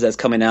Bart Ehrman's that's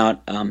coming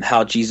out,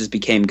 How Jesus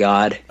Became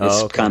God.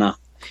 It's kind of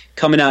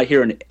coming out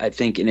here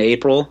in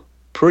April,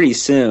 pretty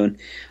soon.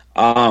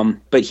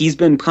 But he's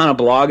been kind of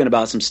blogging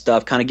about some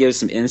stuff, kind of gives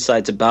some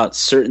insights about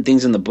certain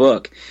things in the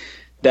book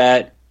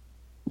that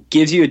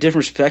gives you a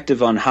different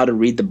perspective on how to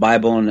read the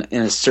Bible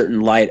in a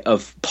certain light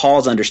of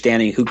Paul's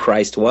understanding who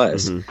Christ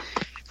was.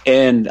 Mm-hmm.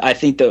 And I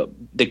think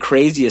the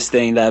craziest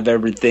thing that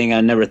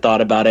I never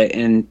thought about it.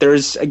 And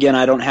there's, again,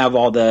 I don't have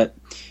all the,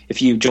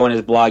 if you join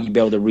his blog, you'll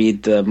be able to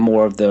read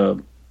more of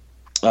the,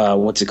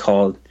 what's it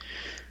called?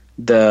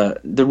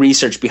 The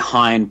research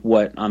behind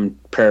what I'm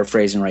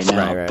paraphrasing right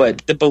now. Right.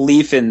 But the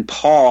belief in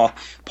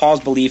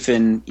Paul's belief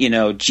in,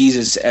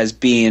 Jesus as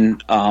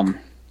being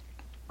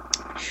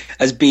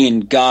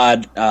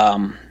God,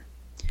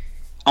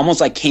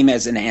 almost like came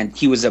as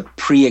he was a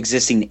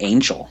pre-existing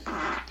angel,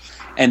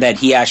 and that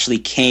he actually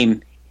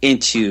came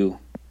into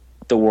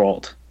the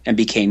world and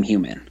became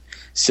human.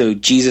 So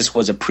Jesus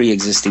was a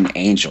pre-existing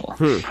angel.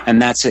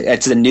 And that's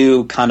the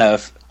new kind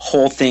of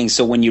whole thing.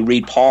 So when you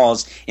read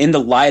Paul's, in the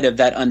light of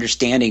that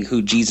understanding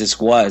who Jesus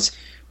was,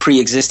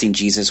 pre-existing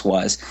Jesus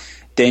was,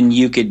 then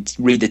you could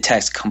read the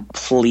text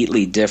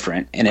completely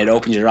different, and it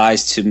opens your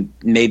eyes to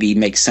maybe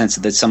make sense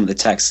of some of the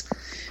texts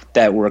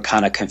that were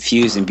kind of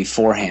confusing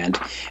beforehand.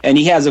 And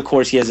he has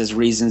his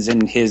reasons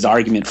and his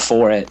argument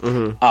for it,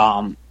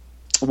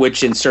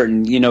 which in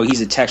certain, he's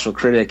a textual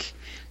critic,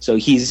 so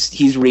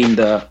he's reading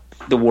the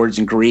words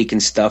in Greek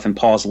and stuff, and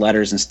Paul's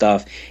letters and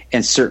stuff,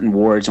 and certain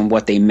words and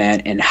what they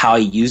meant, and how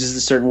he uses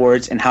the certain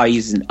words and how he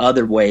uses in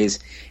other ways,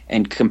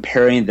 and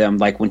comparing them.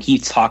 Like when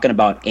he's talking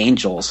about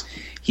angels,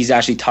 he's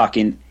actually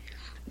talking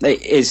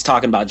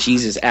about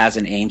Jesus as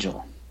an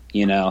angel.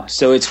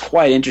 So it's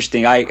quite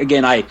interesting.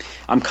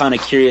 I'm kind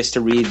of curious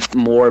to read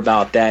more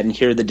about that and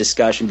hear the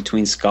discussion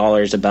between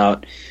scholars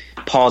about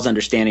Paul's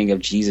understanding of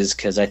Jesus,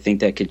 because I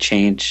think that could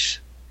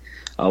change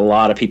a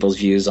lot of people's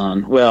views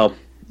on,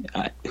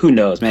 who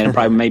knows, man? It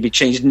probably maybe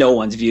change no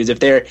one's views.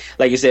 If they're,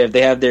 like you said, if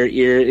they have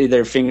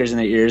their fingers in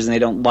their ears and they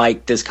don't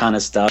like this kind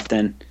of stuff,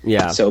 then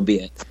so be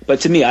it.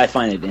 But to me, I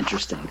find it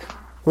interesting.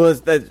 Well,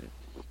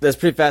 that's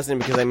pretty fascinating,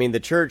 because the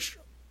church,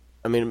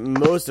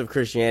 most of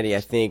Christianity,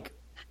 I think,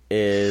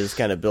 is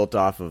kind of built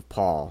off of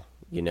Paul,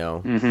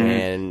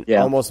 and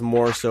almost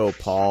more so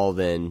Paul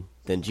than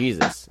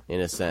Jesus,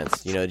 in a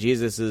sense.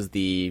 Jesus is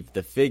the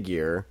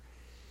figure,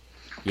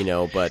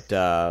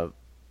 but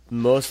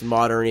most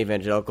modern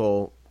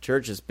evangelical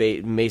churches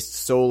based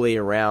solely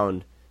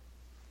around,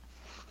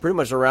 pretty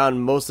much around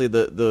mostly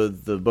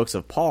the books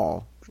of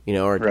Paul,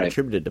 or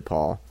attributed to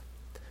Paul.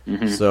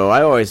 So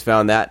I always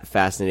found that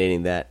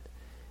fascinating, that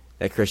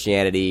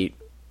Christianity,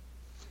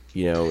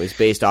 is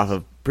based off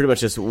of pretty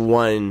much just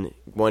one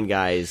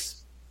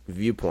guy's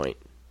viewpoint,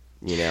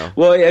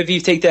 Well, if you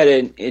take that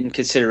in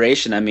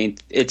consideration,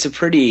 it's a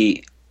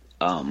pretty,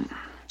 I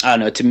don't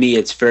know, to me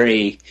it's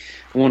very,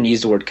 I won't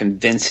use the word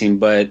convincing,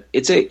 but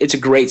it's a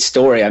great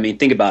story.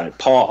 Think about it.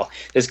 Paul,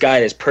 this guy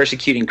is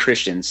persecuting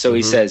Christians, so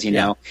he says,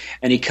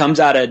 and he comes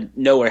out of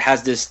nowhere,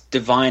 has this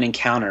divine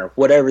encounter,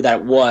 whatever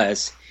that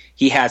was.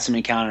 He had some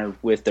encounter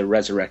with the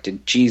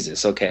resurrected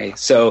Jesus, okay?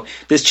 So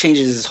this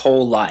changes his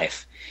whole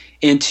life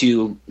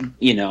into,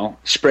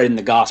 spreading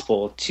the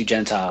gospel to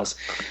Gentiles.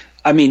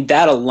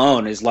 That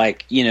alone is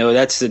like,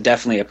 that's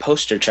definitely a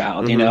poster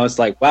child, It's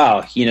like,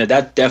 wow,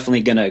 that's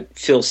definitely going to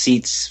fill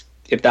seats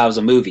if that was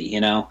a movie,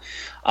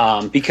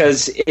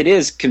 because it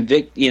is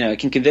it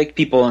can convict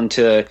people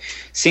into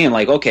seeing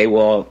like, okay,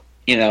 well,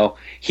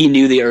 he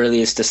knew the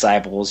earliest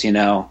disciples, he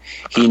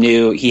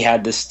knew he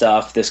had this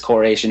stuff, this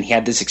correlation, he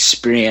had this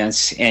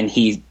experience, and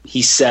he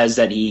says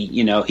that he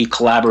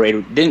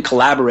didn't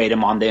collaborate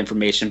him on the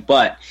information,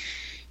 but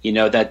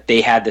that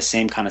they had the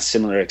same kind of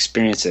similar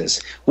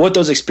experiences. What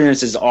those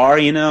experiences are,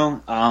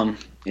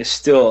 is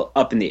still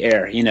up in the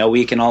air.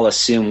 We can all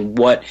assume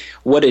what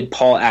did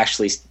Paul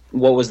actually,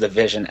 what was the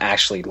vision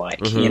actually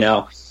like,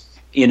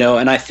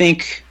 and I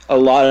think a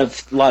lot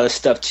of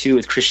stuff too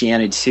with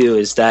Christianity too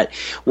is that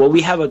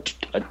we have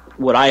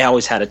what I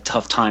always had a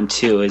tough time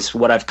too is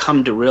what I've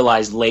come to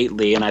realize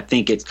lately, and I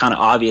think it's kind of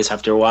obvious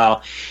after a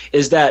while,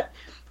 is that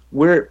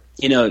we're,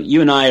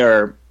 you and I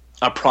are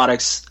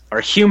products, are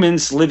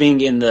humans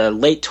living in the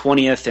late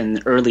 20th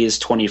and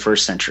earliest 21st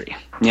century,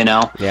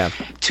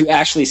 to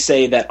actually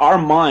say that our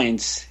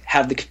minds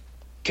have the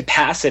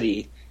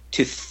capacity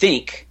to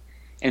think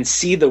and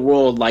see the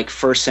world like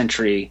first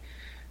century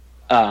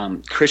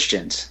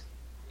Christians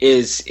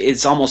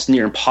is almost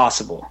near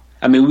impossible.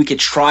 We could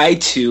try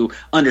to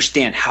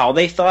understand how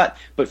they thought,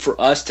 but for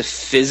us to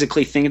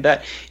physically think of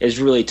that is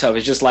really tough.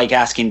 It's just like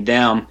asking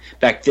them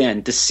back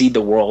then to see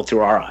the world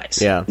through our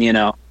eyes.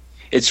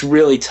 It's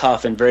really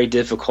tough and very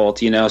difficult,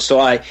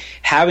 So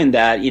having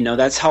that,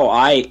 that's how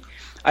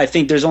I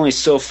think there's only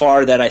so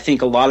far that I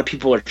think a lot of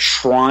people are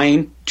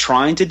trying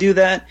to do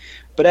that,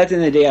 but at the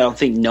end of the day, I don't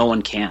think no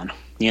one can.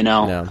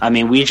 No.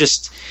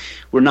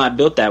 We're not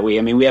built that way.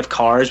 We have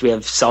cars, we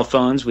have cell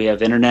phones, we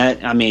have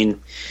internet.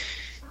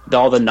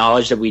 All the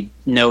knowledge that we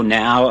know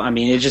now.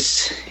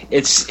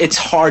 It's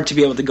hard to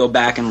be able to go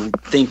back and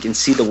think and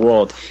see the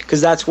world,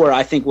 because that's where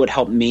I think would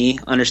help me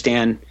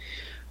understand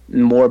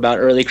more about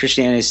early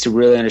Christianity, is to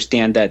really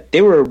understand that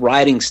they were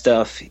writing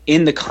stuff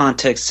in the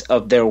context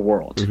of their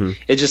world.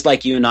 It's just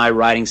like you and I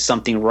writing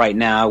something right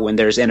now when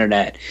there's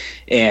internet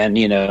and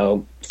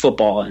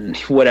football and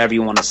whatever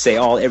you want to say,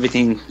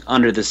 everything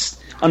under the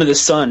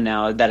sun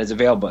now that is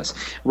available to us,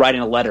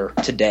 writing a letter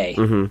today.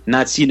 And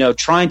that's,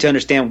 trying to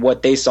understand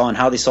what they saw and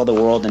how they saw the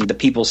world, and the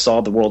people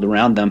saw the world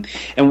around them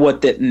and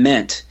what that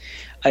meant.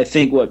 I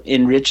think what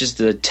enriches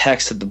the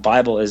text of the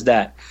Bible is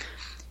that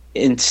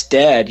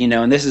instead,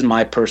 and this is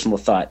my personal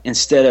thought,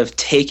 instead of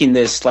taking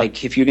this,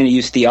 like if you're going to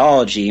use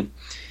theology,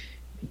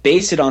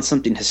 base it on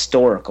something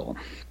historical.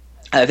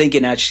 I think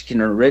it actually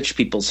can enrich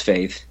people's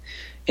faith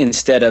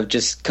instead of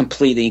just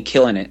completely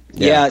killing it.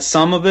 Yeah,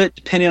 some of it,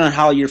 depending on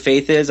how your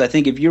faith is. I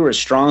think if you were a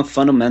strong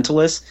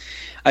fundamentalist,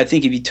 I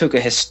think if you took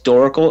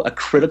a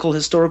critical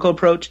historical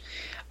approach,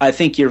 I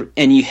think you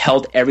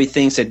held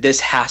everything, said this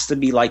has to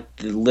be like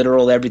the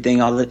literal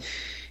everything.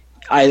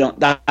 I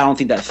don't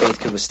think that faith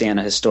could withstand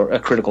a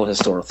critical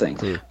historical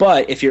thing.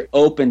 But if you're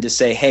open to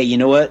say, hey, you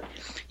know what,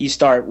 you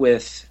start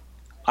with,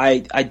 I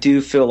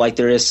do feel like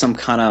there is some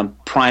kind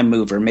of prime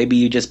mover. Maybe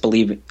you just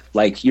believe,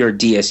 like you're a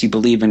deist, you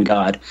believe in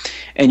God,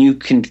 and you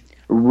can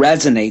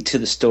resonate to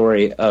the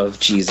story of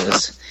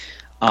Jesus,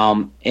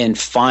 and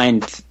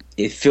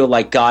feel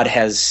like God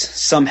has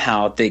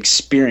somehow the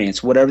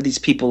experience, whatever these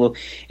people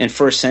in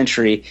first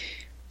century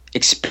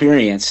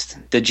experienced,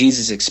 the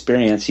Jesus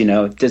experience,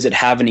 does it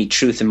have any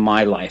truth in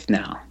my life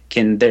now?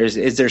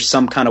 Is there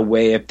some kind of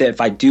way,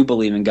 if I do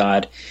believe in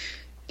God,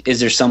 is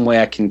there some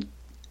way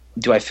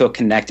do I feel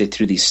connected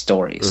through these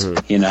stories,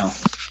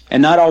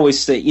 and not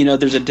always that,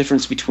 there's a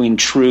difference between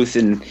truth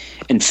and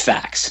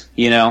facts,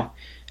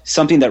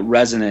 something that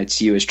resonates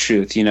to you is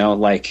truth,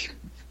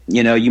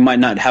 you might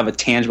not have a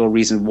tangible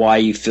reason why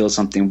you feel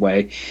something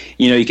way.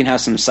 You can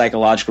have some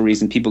psychological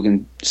reason. People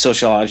can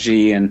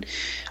sociology and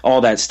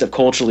all that stuff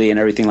culturally and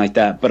everything like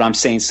that. But I'm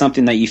saying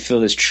something that you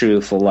feel is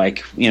truthful. Like,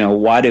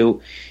 why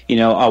do,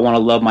 I want to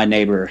love my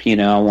neighbor.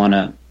 I want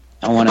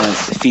to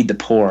feed the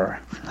poor,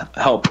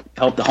 help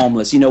the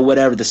homeless,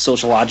 whatever the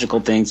sociological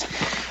things.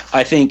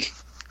 I think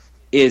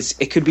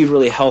it could be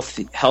really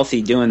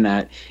healthy doing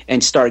that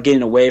and start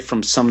getting away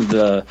from some of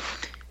the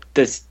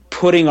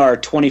putting our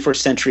 21st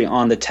century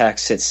on the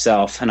text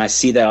itself. And I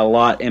see that a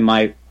lot in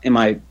my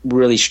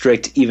really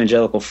strict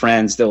evangelical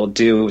friends that will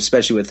do,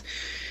 especially with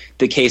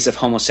the case of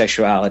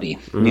homosexuality.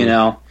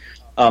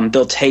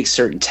 They'll take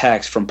certain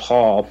texts from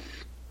Paul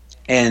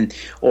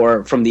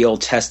or from the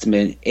Old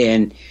Testament,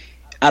 and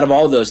out of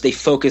all those, they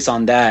focus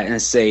on that and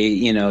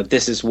say,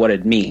 this is what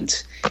it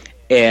means.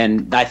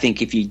 And I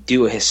think if you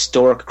do a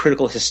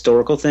critical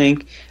historical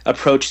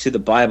approach to the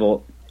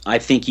Bible, I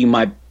think you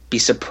might be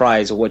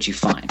surprised at what you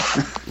find.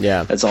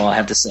 Yeah. That's all I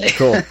have to say.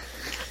 Cool.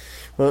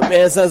 Well, man,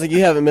 it sounds like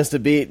you haven't missed a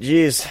beat.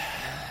 Jeez.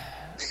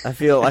 I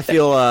feel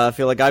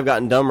like I've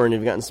gotten dumber and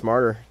you've gotten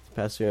smarter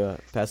the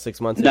past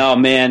 6 months. No,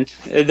 man.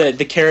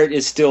 The carrot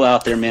is still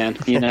out there, man,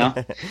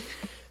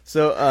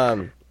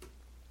 So,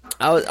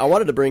 I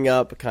wanted to bring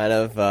up kind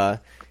of,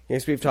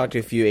 we've talked to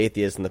a few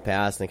atheists in the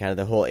past and kind of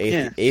the whole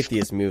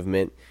atheist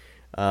movement.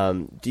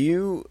 Do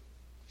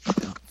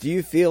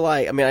you feel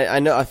like,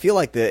 I feel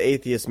like the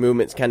atheist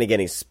movement's kind of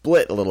getting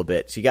split a little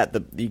bit. So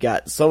you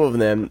got some of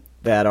them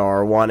that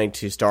are wanting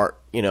to start,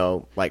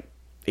 like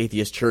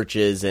atheist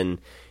churches, and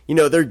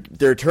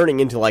they're turning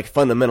into like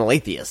fundamental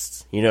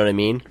atheists. You know what I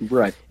mean?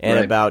 Right.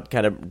 And about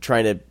kind of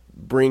trying to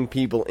bring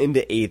people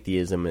into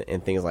atheism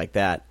and things like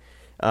that.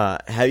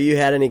 Have you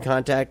had any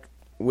contact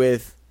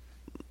with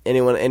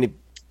anyone, any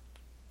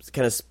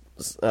kind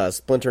of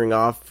splintering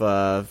off,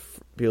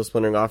 people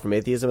splintering off from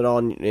atheism at all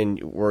in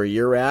where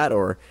you're at,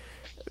 or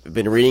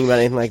been reading about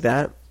anything like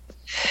that?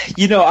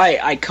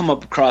 I come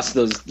up across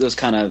those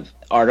kind of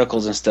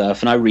articles and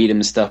stuff, and I read them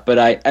and stuff, but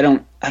I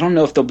don't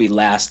know if they'll be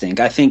lasting.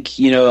 I think,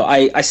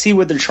 I see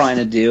what they're trying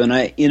to do, and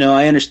I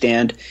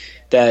understand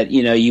that,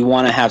 you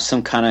want to have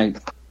some kind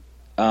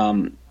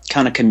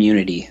of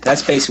community.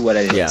 That's basically what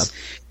it is. Yeah.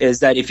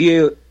 Is that if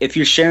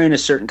you're sharing a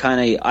certain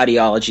kind of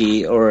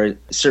ideology or a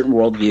certain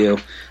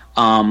worldview,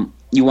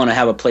 you want to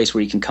have a place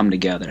where you can come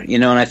together,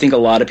 and I think a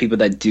lot of people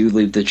that do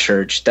leave the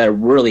church, that are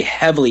really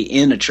heavily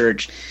in a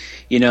church,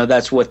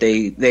 that's what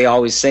they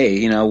always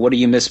say, what do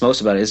you miss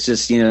most about it? It's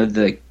just,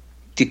 the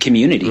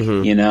community,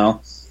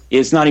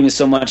 It's not even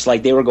so much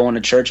like they were going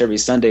to church every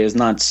Sunday. It's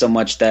not so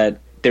much that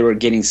they were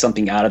getting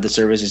something out of the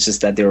service. It's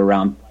just that they were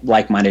around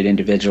like-minded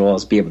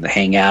individuals, be able to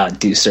hang out,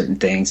 do certain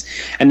things.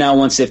 And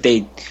now if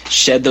they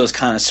shed those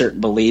kind of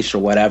certain beliefs or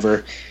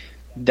whatever,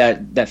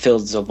 that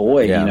fills a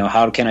void. Yeah.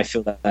 How can I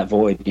fill that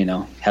void?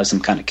 Have some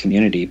kind of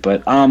community.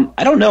 But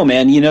I don't know,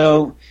 man.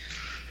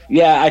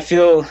 I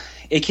feel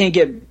it can't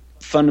get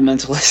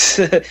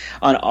fundamentalist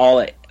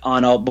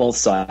on both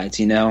sides.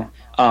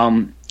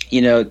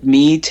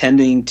 Me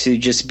tending to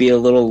just be a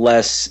little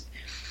less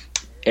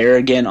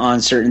arrogant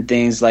on certain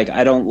things. Like,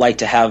 I don't like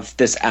to have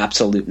this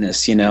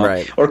absoluteness,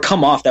 Right. or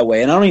come off that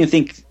way. And I don't even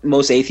think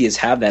most atheists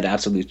have that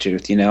absolute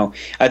truth.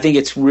 I think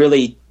it's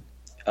really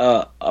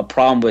a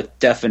problem with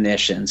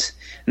definitions,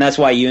 and that's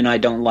why you and I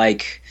don't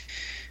like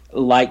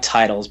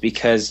titles,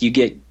 because you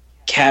get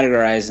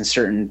categorized in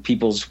certain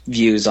people's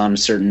views on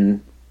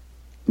certain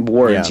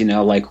words. Yeah.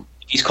 Like,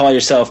 you call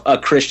yourself a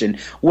Christian,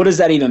 what does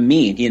that even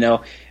mean?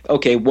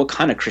 Okay, what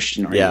kind of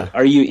Christian are you?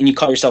 Are you, and you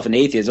call yourself an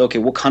atheist, okay,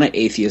 what kind of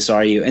atheist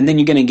are you? And then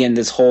you're going to get in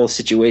this whole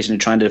situation of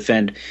trying to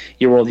defend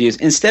your worldviews,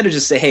 instead of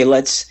just say, hey,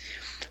 let's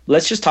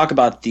just talk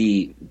about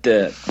the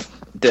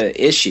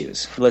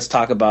issues. Let's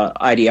talk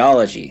about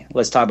ideology.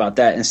 Let's talk about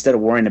that instead of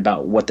worrying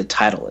about what the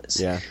title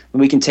is. Yeah.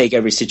 We can take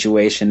every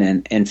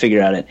situation and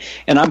figure out it.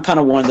 And I'm kind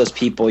of one of those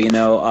people,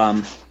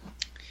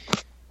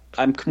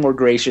 I'm more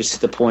gracious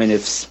to the point,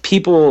 if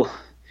people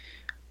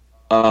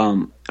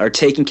are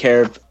taking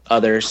care of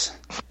others,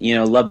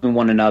 loving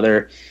one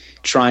another,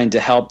 trying to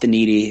help the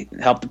needy,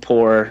 help the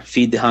poor,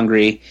 feed the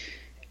hungry,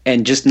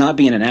 and just not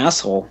being an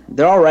asshole,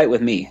 they're all right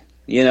with me.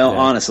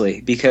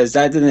 honestly, because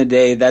at the end of the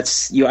day,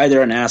 that's you're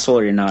either an asshole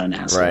or you're not an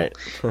asshole. Right.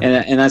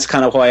 and that's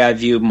kind of why I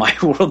view my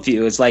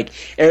worldview. It's like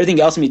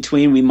everything else in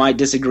between, we might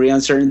disagree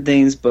on certain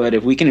things, but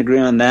if we can agree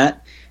on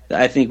that,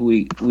 I think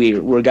we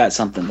got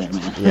something there,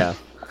 man. Yeah.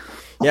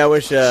 Yeah, I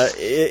wish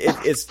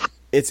it's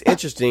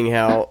interesting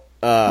how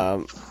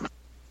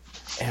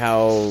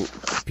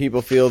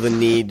people feel the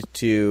need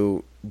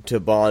to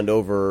bond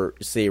over,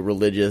 say,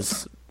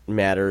 religious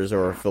matters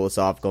or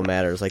philosophical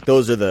matters. Like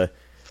those are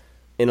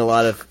in a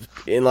lot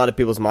of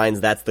people's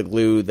minds, that's the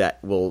glue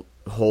that will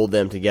hold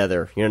them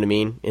together. You know what I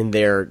mean?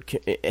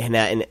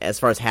 And as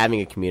far as having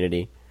a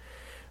community,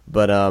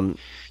 but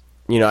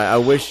I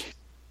wish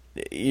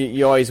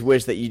you always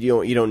wish that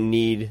you don't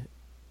need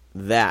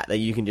that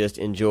you can just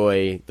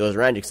enjoy those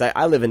around you. Because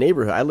I live in a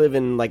neighborhood. I live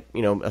in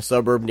a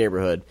suburb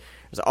neighborhood.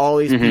 There's all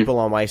these people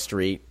on my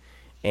street,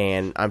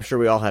 and I'm sure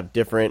we all have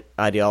different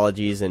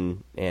ideologies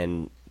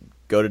and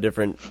go to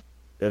different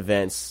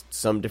events,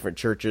 some different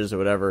churches or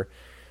whatever.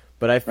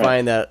 But I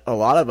find that a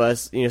lot of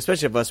us,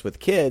 especially of us with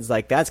kids,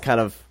 like that's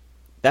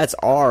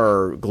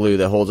our glue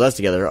that holds us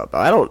together.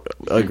 I don't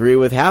agree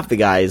with half the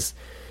guys.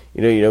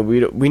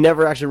 We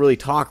never actually really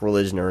talk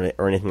religion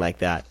or anything like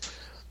that.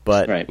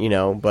 But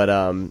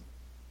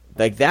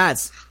like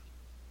that's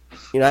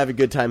I have a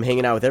good time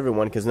hanging out with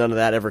everyone because none of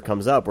that ever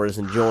comes up. We're just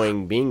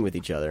enjoying being with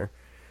each other.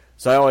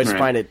 So I always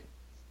find it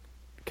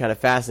kind of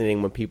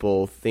fascinating when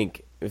people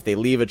think if they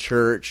leave a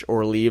church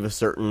or leave a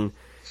certain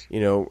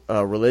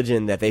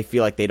religion that they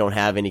feel like they don't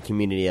have any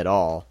community at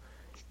all,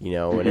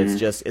 and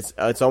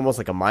it's almost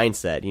like a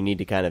mindset. You need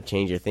to kind of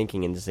change your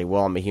thinking and just say,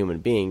 well, I'm a human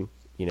being,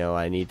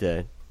 I need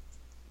to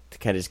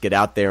kind of just get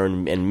out there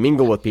and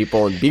mingle with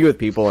people and be with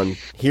people and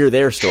hear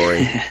their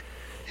story,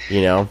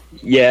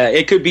 Yeah,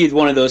 it could be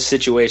one of those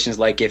situations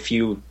like if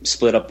you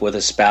split up with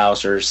a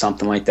spouse or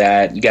something like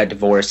that, you got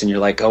divorced and you're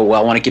like, oh,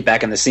 well, I want to get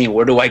back in the scene.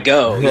 Where do I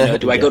go?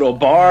 Do I go to a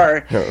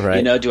bar?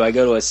 Right. Do I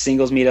go to a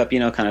singles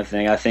meetup, kind of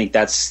thing. I think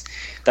that's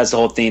the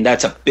whole thing.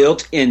 That's a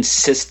built-in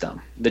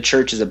system. The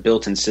church is a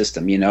built-in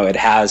system. It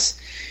has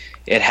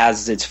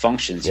its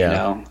functions,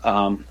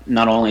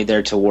 not only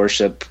there to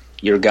worship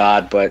your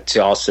God, but to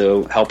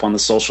also help on the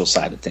social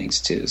side of things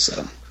too.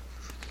 So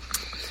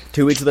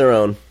to each their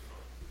own.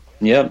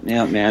 Yep,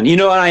 man.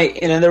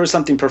 And there was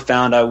something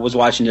profound. I was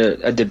watching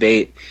a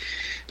debate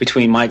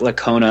between Mike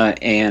Licona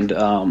and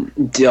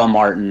Dale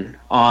Martin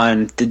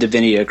on the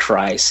divinity of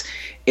Christ.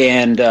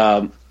 And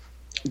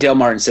Dale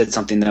Martin said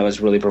something that was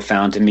really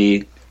profound to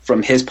me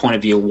from his point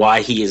of view,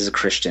 why he is a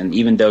Christian,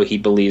 even though he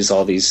believes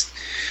all these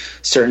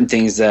certain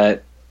things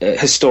that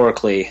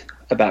historically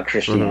about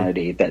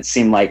Christianity that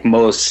seem like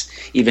most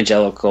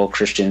evangelical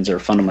Christians or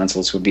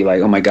fundamentalists would be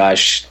like, oh my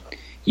gosh,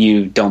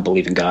 you don't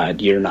believe in God,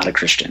 you're not a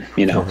Christian,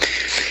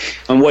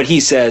 And what he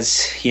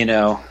says,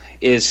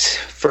 is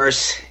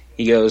first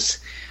he goes,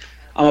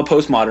 I'm a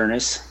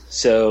postmodernist,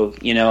 so,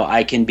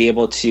 I can be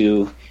able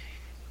to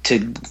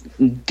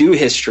do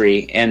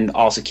history and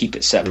also keep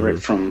it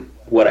separate from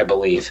what I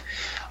believe.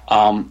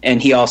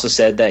 And he also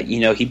said that,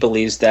 he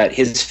believes that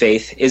his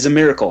faith is a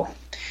miracle.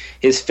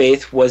 His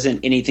faith wasn't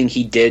anything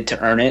he did to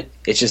earn it.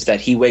 It's just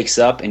that he wakes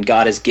up and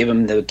God has given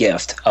him the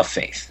gift of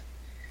faith.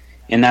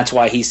 And that's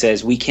why he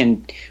says we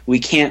can't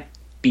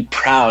be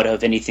proud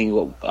of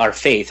anything. Our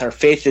faith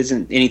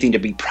isn't anything to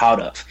be proud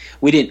of.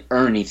 We didn't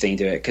earn anything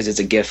to it because it's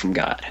a gift from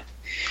God.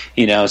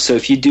 So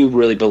if you do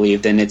really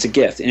believe, then it's a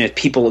gift. And if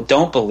people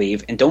don't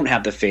believe and don't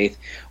have the faith,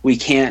 we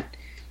can't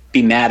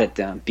be mad at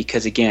them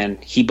because, again,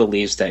 he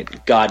believes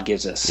that God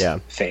gives us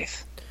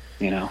faith.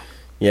 Yeah.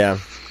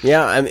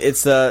 Yeah.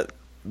 It's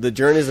the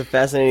journey is a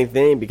fascinating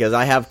thing because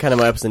I have kind of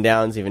my ups and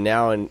downs even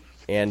now.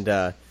 And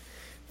the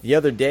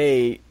other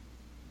day,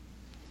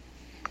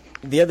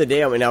 I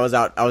mean, I was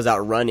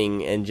out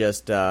running and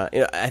just,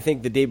 I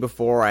think the day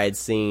before I had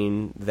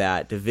seen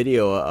the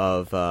video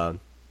of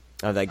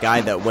that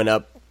guy that went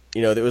up,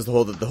 there was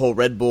the whole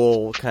Red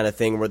Bull kind of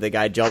thing where the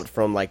guy jumped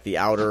from like the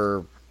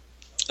outer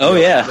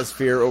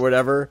atmosphere or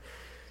whatever.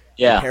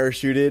 Yeah.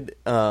 Parachuted.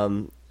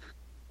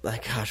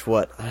 Like, gosh,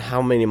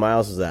 how many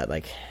miles was that?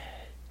 Like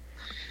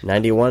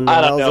 91 miles?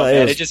 I don't know,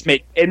 man.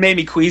 It made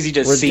me queasy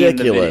just seeing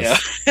the video.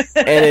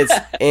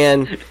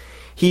 and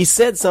he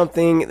said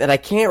something that I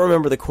can't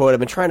remember the quote. I've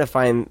been trying to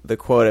find the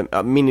quote.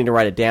 I'm meaning to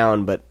write it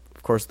down, but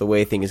of course the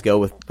way things go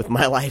with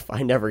my life,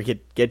 I never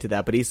get to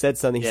that. But he said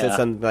something. He said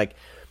something like,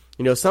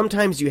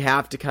 sometimes you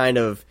have to kind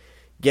of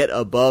get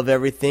above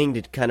everything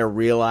to kind of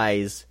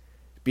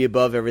be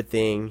above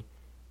everything,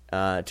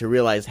 to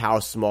realize how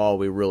small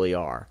we really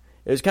are.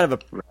 It was kind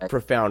of a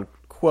profound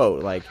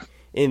quote. Like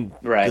in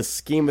the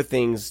scheme of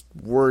things,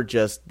 we're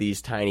just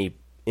these tiny,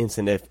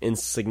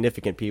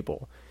 insignificant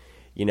people,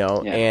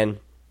 and.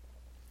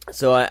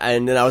 So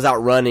and then I was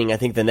out running, I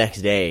think the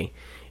next day,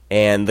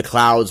 and the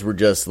clouds were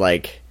just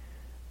like,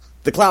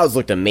 the clouds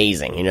looked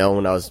amazing,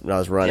 when I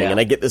was running, and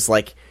I get this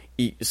like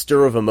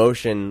stir of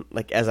emotion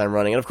like as I'm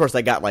running, and of course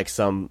I got like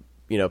some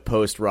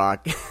post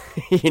rock,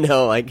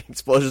 like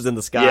explosions in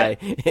the sky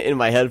in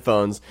my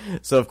headphones,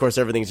 so of course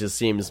everything just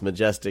seems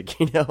majestic,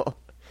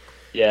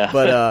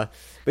 Yeah.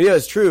 But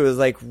it's true. It's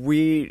like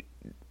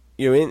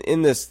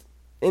in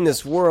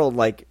this world,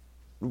 like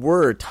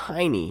we're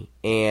tiny,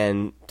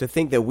 and to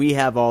think that we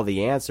have all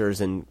the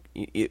answers, and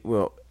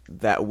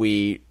that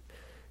we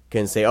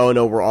can say, oh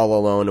no, we're all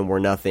alone and we're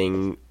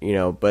nothing,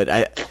 But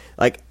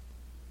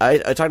I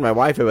talked to my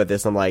wife about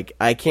this. I'm like,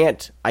 I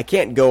can't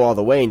go all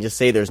the way and just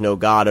say there's no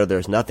God or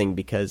there's nothing,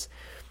 because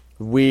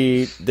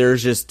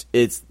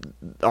it's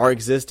our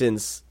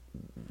existence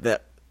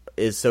that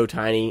is so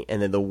tiny,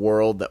 and then the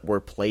world that we're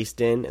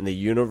placed in and the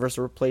universe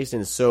we're placed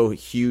in is so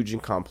huge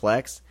and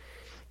complex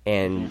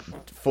and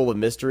full of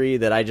mystery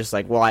that I just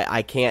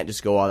I can't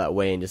just go all that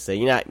way and just say,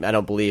 I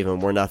don't believe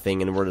and we're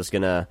nothing and we're just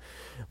gonna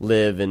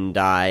live and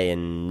die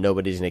and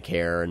nobody's gonna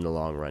care in the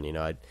long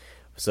run,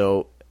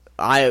 So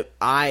I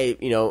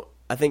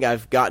think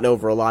I've gotten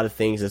over a lot of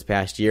things this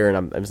past year, and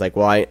I'm just like,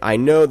 I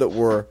know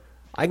that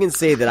I can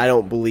say that I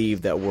don't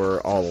believe that we're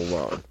all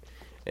alone,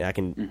 and I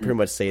can pretty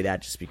much say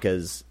that just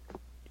because,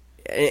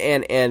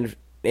 and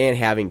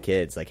having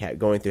kids, like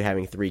going through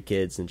having 3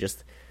 kids, and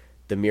just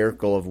the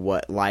miracle of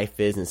what life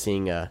is, and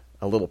seeing a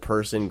little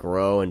person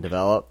grow and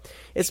develop,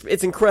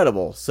 it's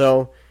incredible.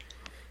 So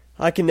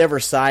I can never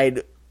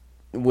side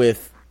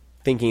with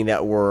thinking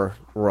that we're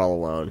all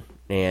alone,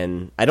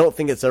 and I don't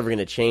think it's ever going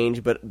to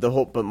change. But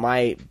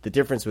the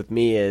difference with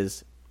me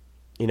is,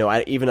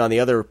 even on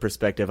the other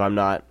perspective,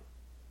 I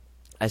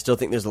still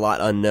think there's a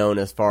lot unknown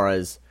as far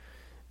as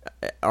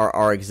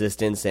our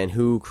existence and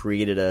who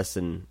created us,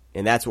 and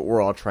that's what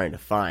we're all trying to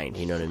find.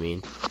 You know what I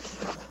mean?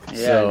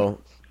 Yeah.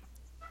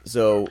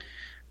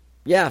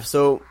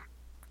 So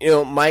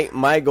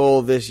my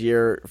goal this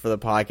year for the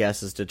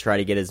podcast is to try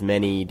to get as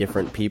many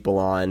different people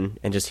on,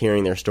 and just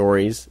hearing their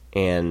stories,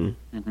 and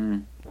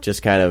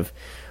just kind of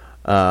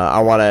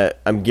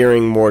I'm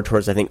gearing more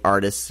towards, I think,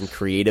 artists and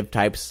creative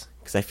types,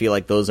 because I feel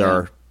like those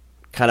are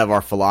kind of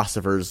our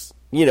philosophers.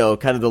 Kind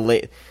of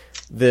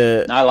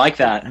I like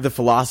that. The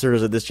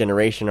philosophers of this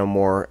generation are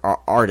more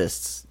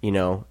artists,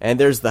 and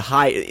there's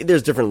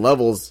different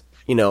levels,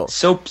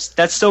 So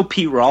that's so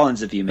Pete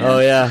Rollins of you, man. Oh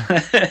yeah,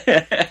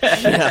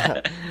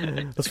 yeah.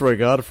 That's where I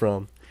got it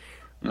from.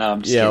 No,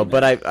 I'm just kidding,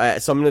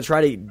 but so I'm going to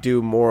try to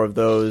do more of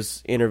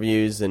those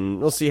interviews, and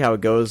we'll see how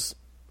it goes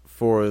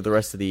for the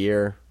rest of the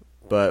year.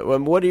 But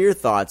what are your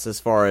thoughts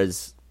as far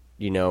as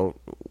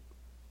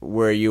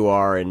where you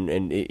are,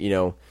 and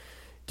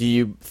do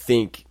you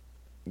think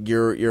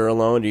you're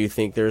alone? Do you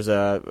think there's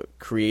a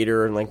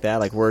creator and like that?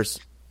 Like,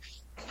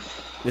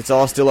 it's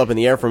all still up in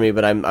the air for me,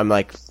 but I'm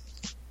like,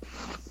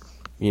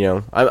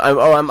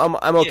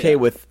 I'm okay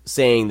with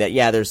saying that,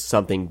 there's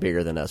something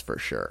bigger than us for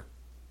sure.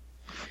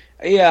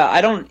 Yeah,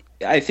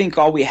 I think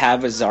all we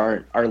have is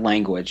our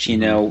language,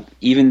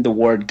 even the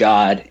word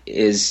God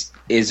is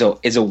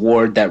a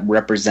word that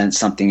represents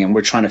something, and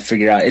we're trying to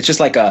figure out. It's just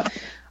like a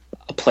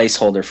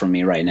placeholder for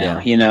me right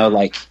now,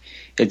 like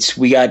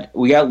we got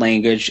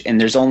language,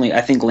 and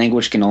I think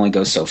language can only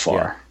go so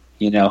far.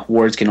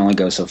 Words can only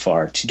go so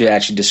far to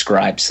actually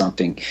describe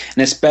something,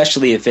 and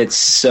especially if it's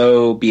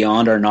so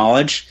beyond our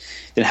knowledge,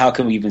 then how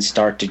can we even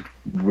start to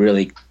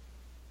really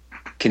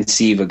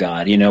conceive a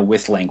God,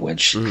 with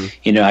language,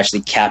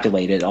 actually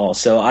capitulate it all.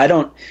 So I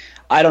don't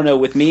know.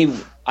 With me,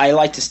 I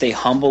like to stay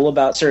humble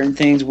about certain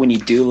things. When you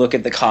do look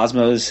at the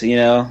cosmos,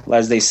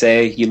 as they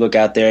say, you look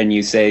out there and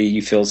you say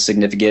you feel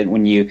significant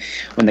when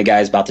the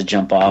guy's about to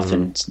jump off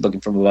and looking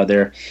from above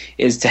there,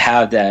 is to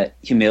have that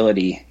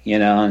humility,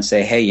 and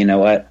say, hey, you know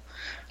what?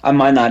 I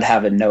might not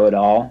have a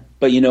know-it-all,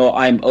 but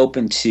I'm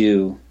open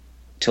to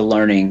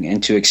learning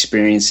and to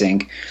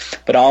experiencing.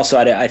 But also,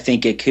 I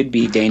think it could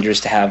be dangerous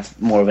to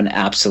have more of an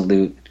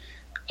absolute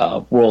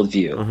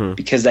worldview,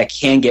 because that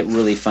can get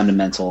really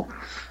fundamental.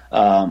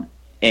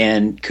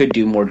 And could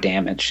do more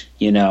damage,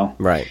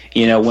 Right.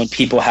 When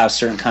people have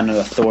certain kind of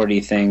authority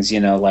things,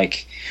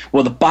 like,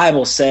 well, the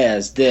Bible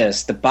says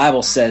this, the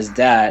Bible says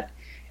that,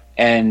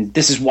 and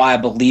this is why I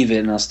believe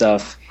it and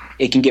stuff.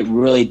 It can get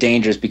really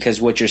dangerous, because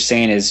what you're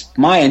saying is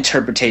my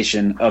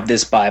interpretation of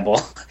this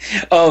Bible,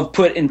 of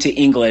put into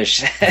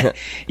English,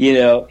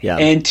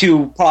 and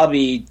to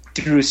probably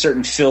through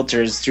certain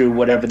filters, through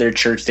whatever their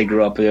church they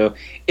grew up with,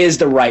 is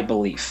the right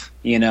belief,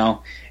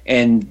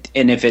 And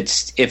if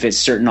it's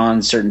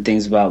certain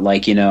things about,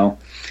 like,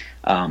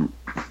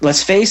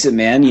 let's face it,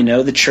 man,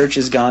 the church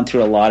has gone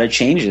through a lot of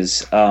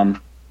changes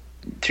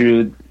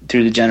through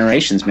the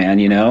generations, man.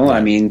 I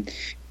mean,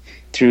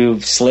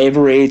 through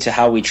slavery to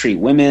how we treat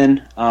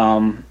women,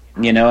 and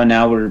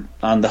now we're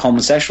on the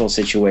homosexual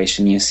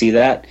situation. You see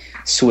that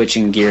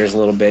switching gears a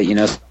little bit.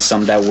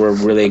 Some that were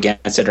really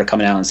against it are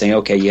coming out and saying,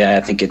 okay, yeah,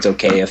 I think it's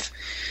okay if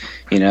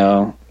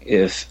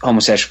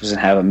homosexuals can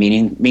have a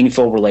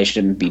meaningful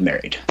relationship and be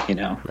married,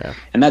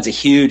 And that's a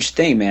huge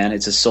thing, man.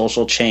 It's a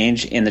social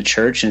change in the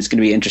church, and it's going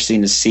to be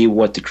interesting to see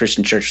what the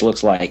Christian church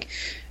looks like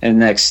in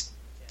the next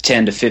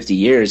 10 to 50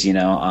 years,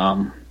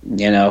 how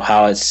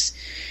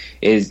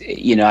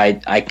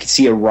I could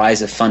see a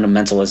rise of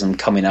fundamentalism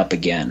coming up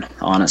again,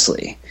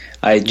 honestly.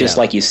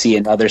 Like you see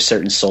in other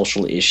certain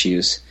social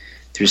issues,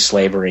 through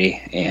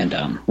slavery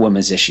and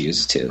women's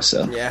issues too.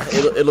 So yeah,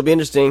 it'll be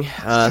interesting.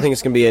 I think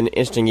it's going to be an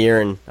interesting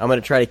year, and I'm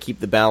going to try to keep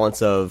the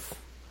balance of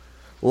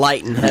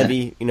light and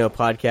heavy,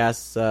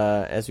 podcasts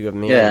as we go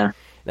from here. Yeah.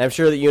 And I'm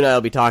sure that you and I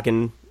will be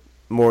talking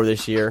more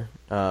this year.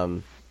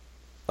 Like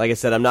I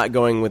said, I'm not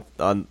going with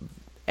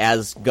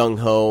as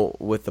gung-ho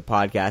with the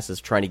podcast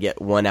as trying to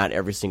get one out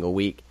every single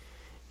week.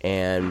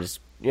 And just,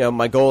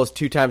 my goal is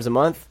 2 times a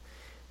month.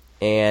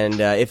 And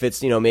if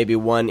it's, maybe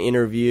one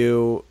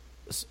interview,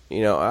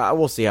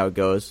 we'll see how it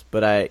goes.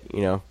 But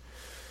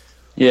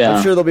yeah,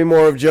 I'm sure there'll be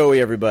more of Joey,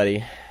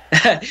 everybody.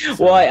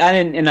 Well, I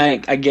didn't,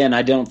 and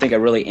I don't think I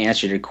really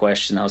answered your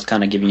question. I was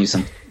kind of giving you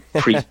some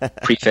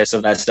preface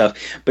of that stuff.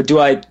 But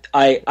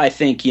I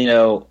think,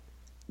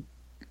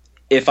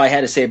 if I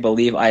had to say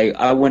believe,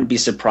 I wouldn't be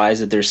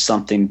surprised that there's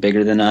something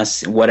bigger than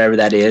us, whatever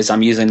that is.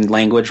 I'm using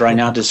language right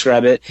now to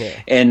describe it.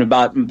 Yeah. And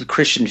about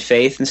Christian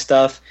faith and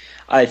stuff,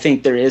 I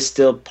think there is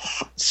still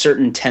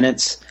certain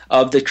tenets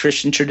of the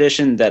Christian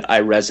tradition that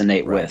I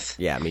resonate with.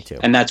 Yeah, me too.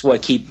 And that's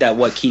what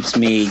keeps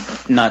me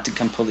not to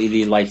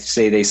completely, like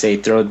they say,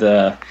 throw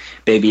the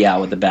baby out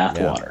with the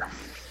bathwater.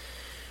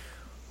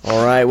 Yeah.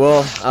 All right.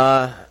 Well,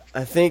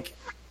 I think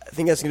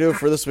that's gonna do it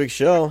for this week's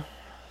show.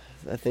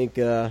 I think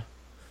I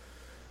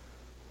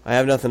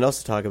have nothing else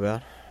to talk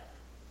about.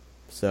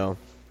 So.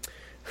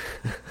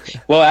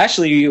 Well,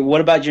 actually,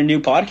 what about your new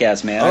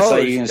podcast, man? I saw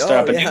you going to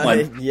start up a new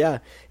one. Yeah.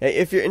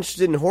 If you're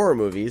interested in horror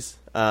movies,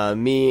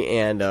 me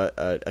and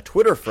a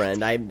Twitter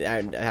friend, I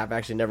have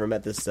actually never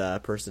met this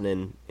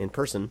person in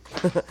person,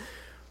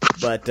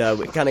 but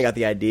we kind of got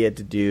the idea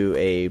to do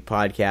a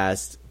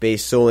podcast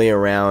based solely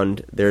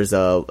around, there's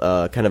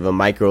a kind of a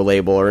micro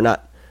label, or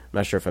not, I'm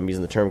not sure if I'm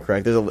using the term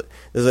correct.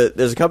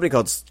 There's a company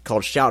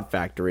called Shout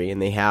Factory,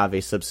 and they have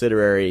a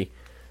subsidiary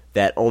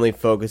that only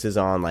focuses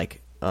on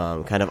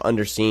kind of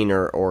underseen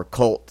or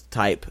cult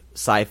type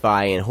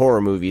sci-fi and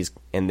horror movies,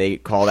 and they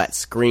call that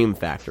Scream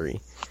Factory.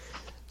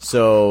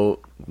 So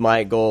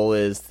my goal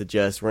is to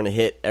we're gonna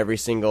hit every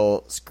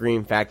single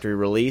Scream Factory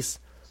release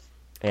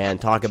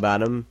and talk about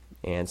them.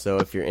 And so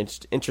if you're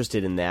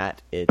interested in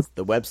that,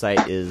 the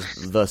website is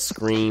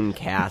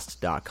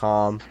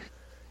thescreamcast.com,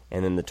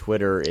 and then the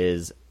Twitter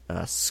is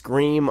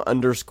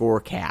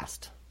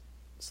Scream_cast.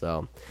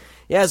 So,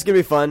 yeah, it's going to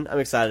be fun. I'm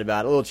excited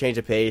about it. A little change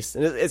of pace.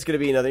 And it's going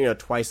to be another,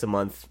 twice a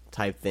month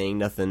type thing.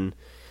 Nothing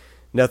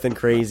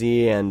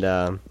crazy. And,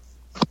 I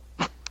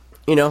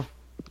don't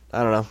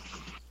know.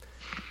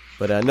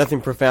 But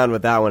nothing profound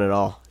with that one at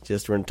all.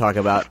 Just we're going to talk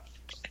about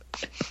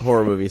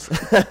horror movies.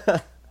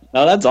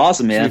 Oh, that's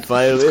awesome, man. It'll be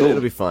fun. It'll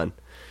be fun.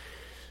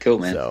 Cool,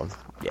 man. So,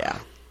 yeah.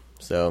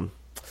 So,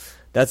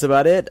 that's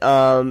about it.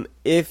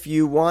 If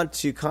you want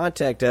to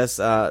contact us,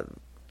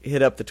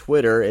 hit up the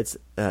Twitter. It's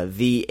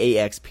the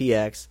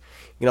AXPX.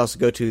 You can also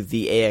go to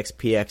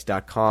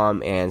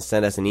theaxpx.com and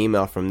send us an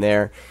email from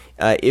there.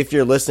 If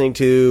you're listening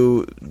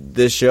to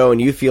this show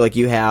and you feel like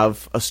you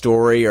have a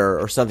story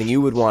or something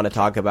you would want to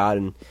talk about,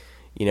 and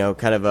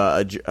kind of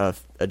a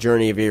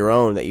journey of your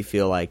own that you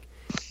feel like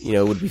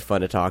would be fun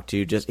to talk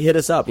to, just hit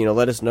us up.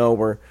 Let us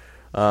know.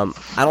 I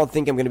don't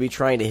think I'm going to be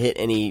trying to hit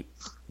any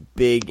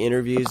big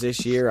interviews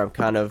this year. I've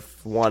kind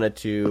of wanted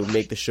to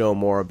make the show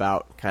more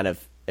about kind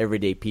of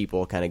everyday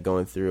people kind of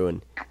going through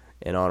and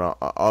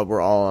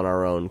we're all on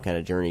our own kind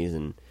of journeys,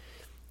 and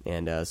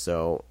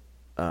so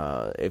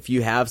if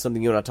you have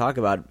something you want to talk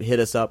about, hit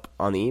us up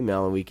on the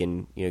email and we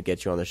can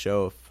get you on the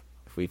show if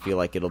we feel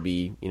like it'll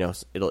be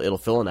it'll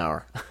fill an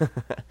hour.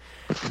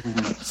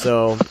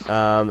 So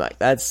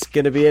that's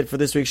gonna be it for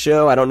this week's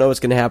show. I don't know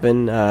what's gonna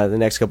happen the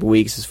next couple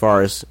weeks as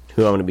far as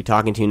who I'm gonna be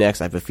talking to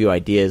next. I have a few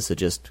ideas, so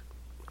just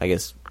I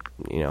guess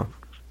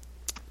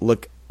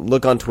look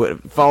on Twitter,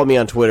 follow me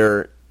on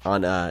Twitter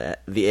on the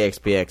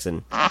AXPX,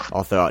 and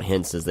I'll throw out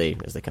hints as they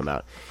come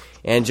out.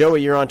 And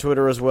Joey, you're on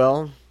Twitter as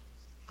well.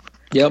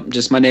 Yep,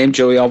 just my name,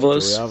 Joey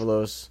Avalos. Joey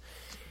Avalos.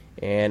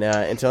 And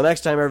until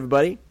next time,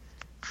 everybody,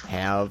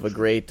 have a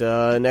great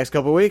next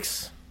couple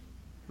weeks.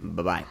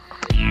 Bye-bye.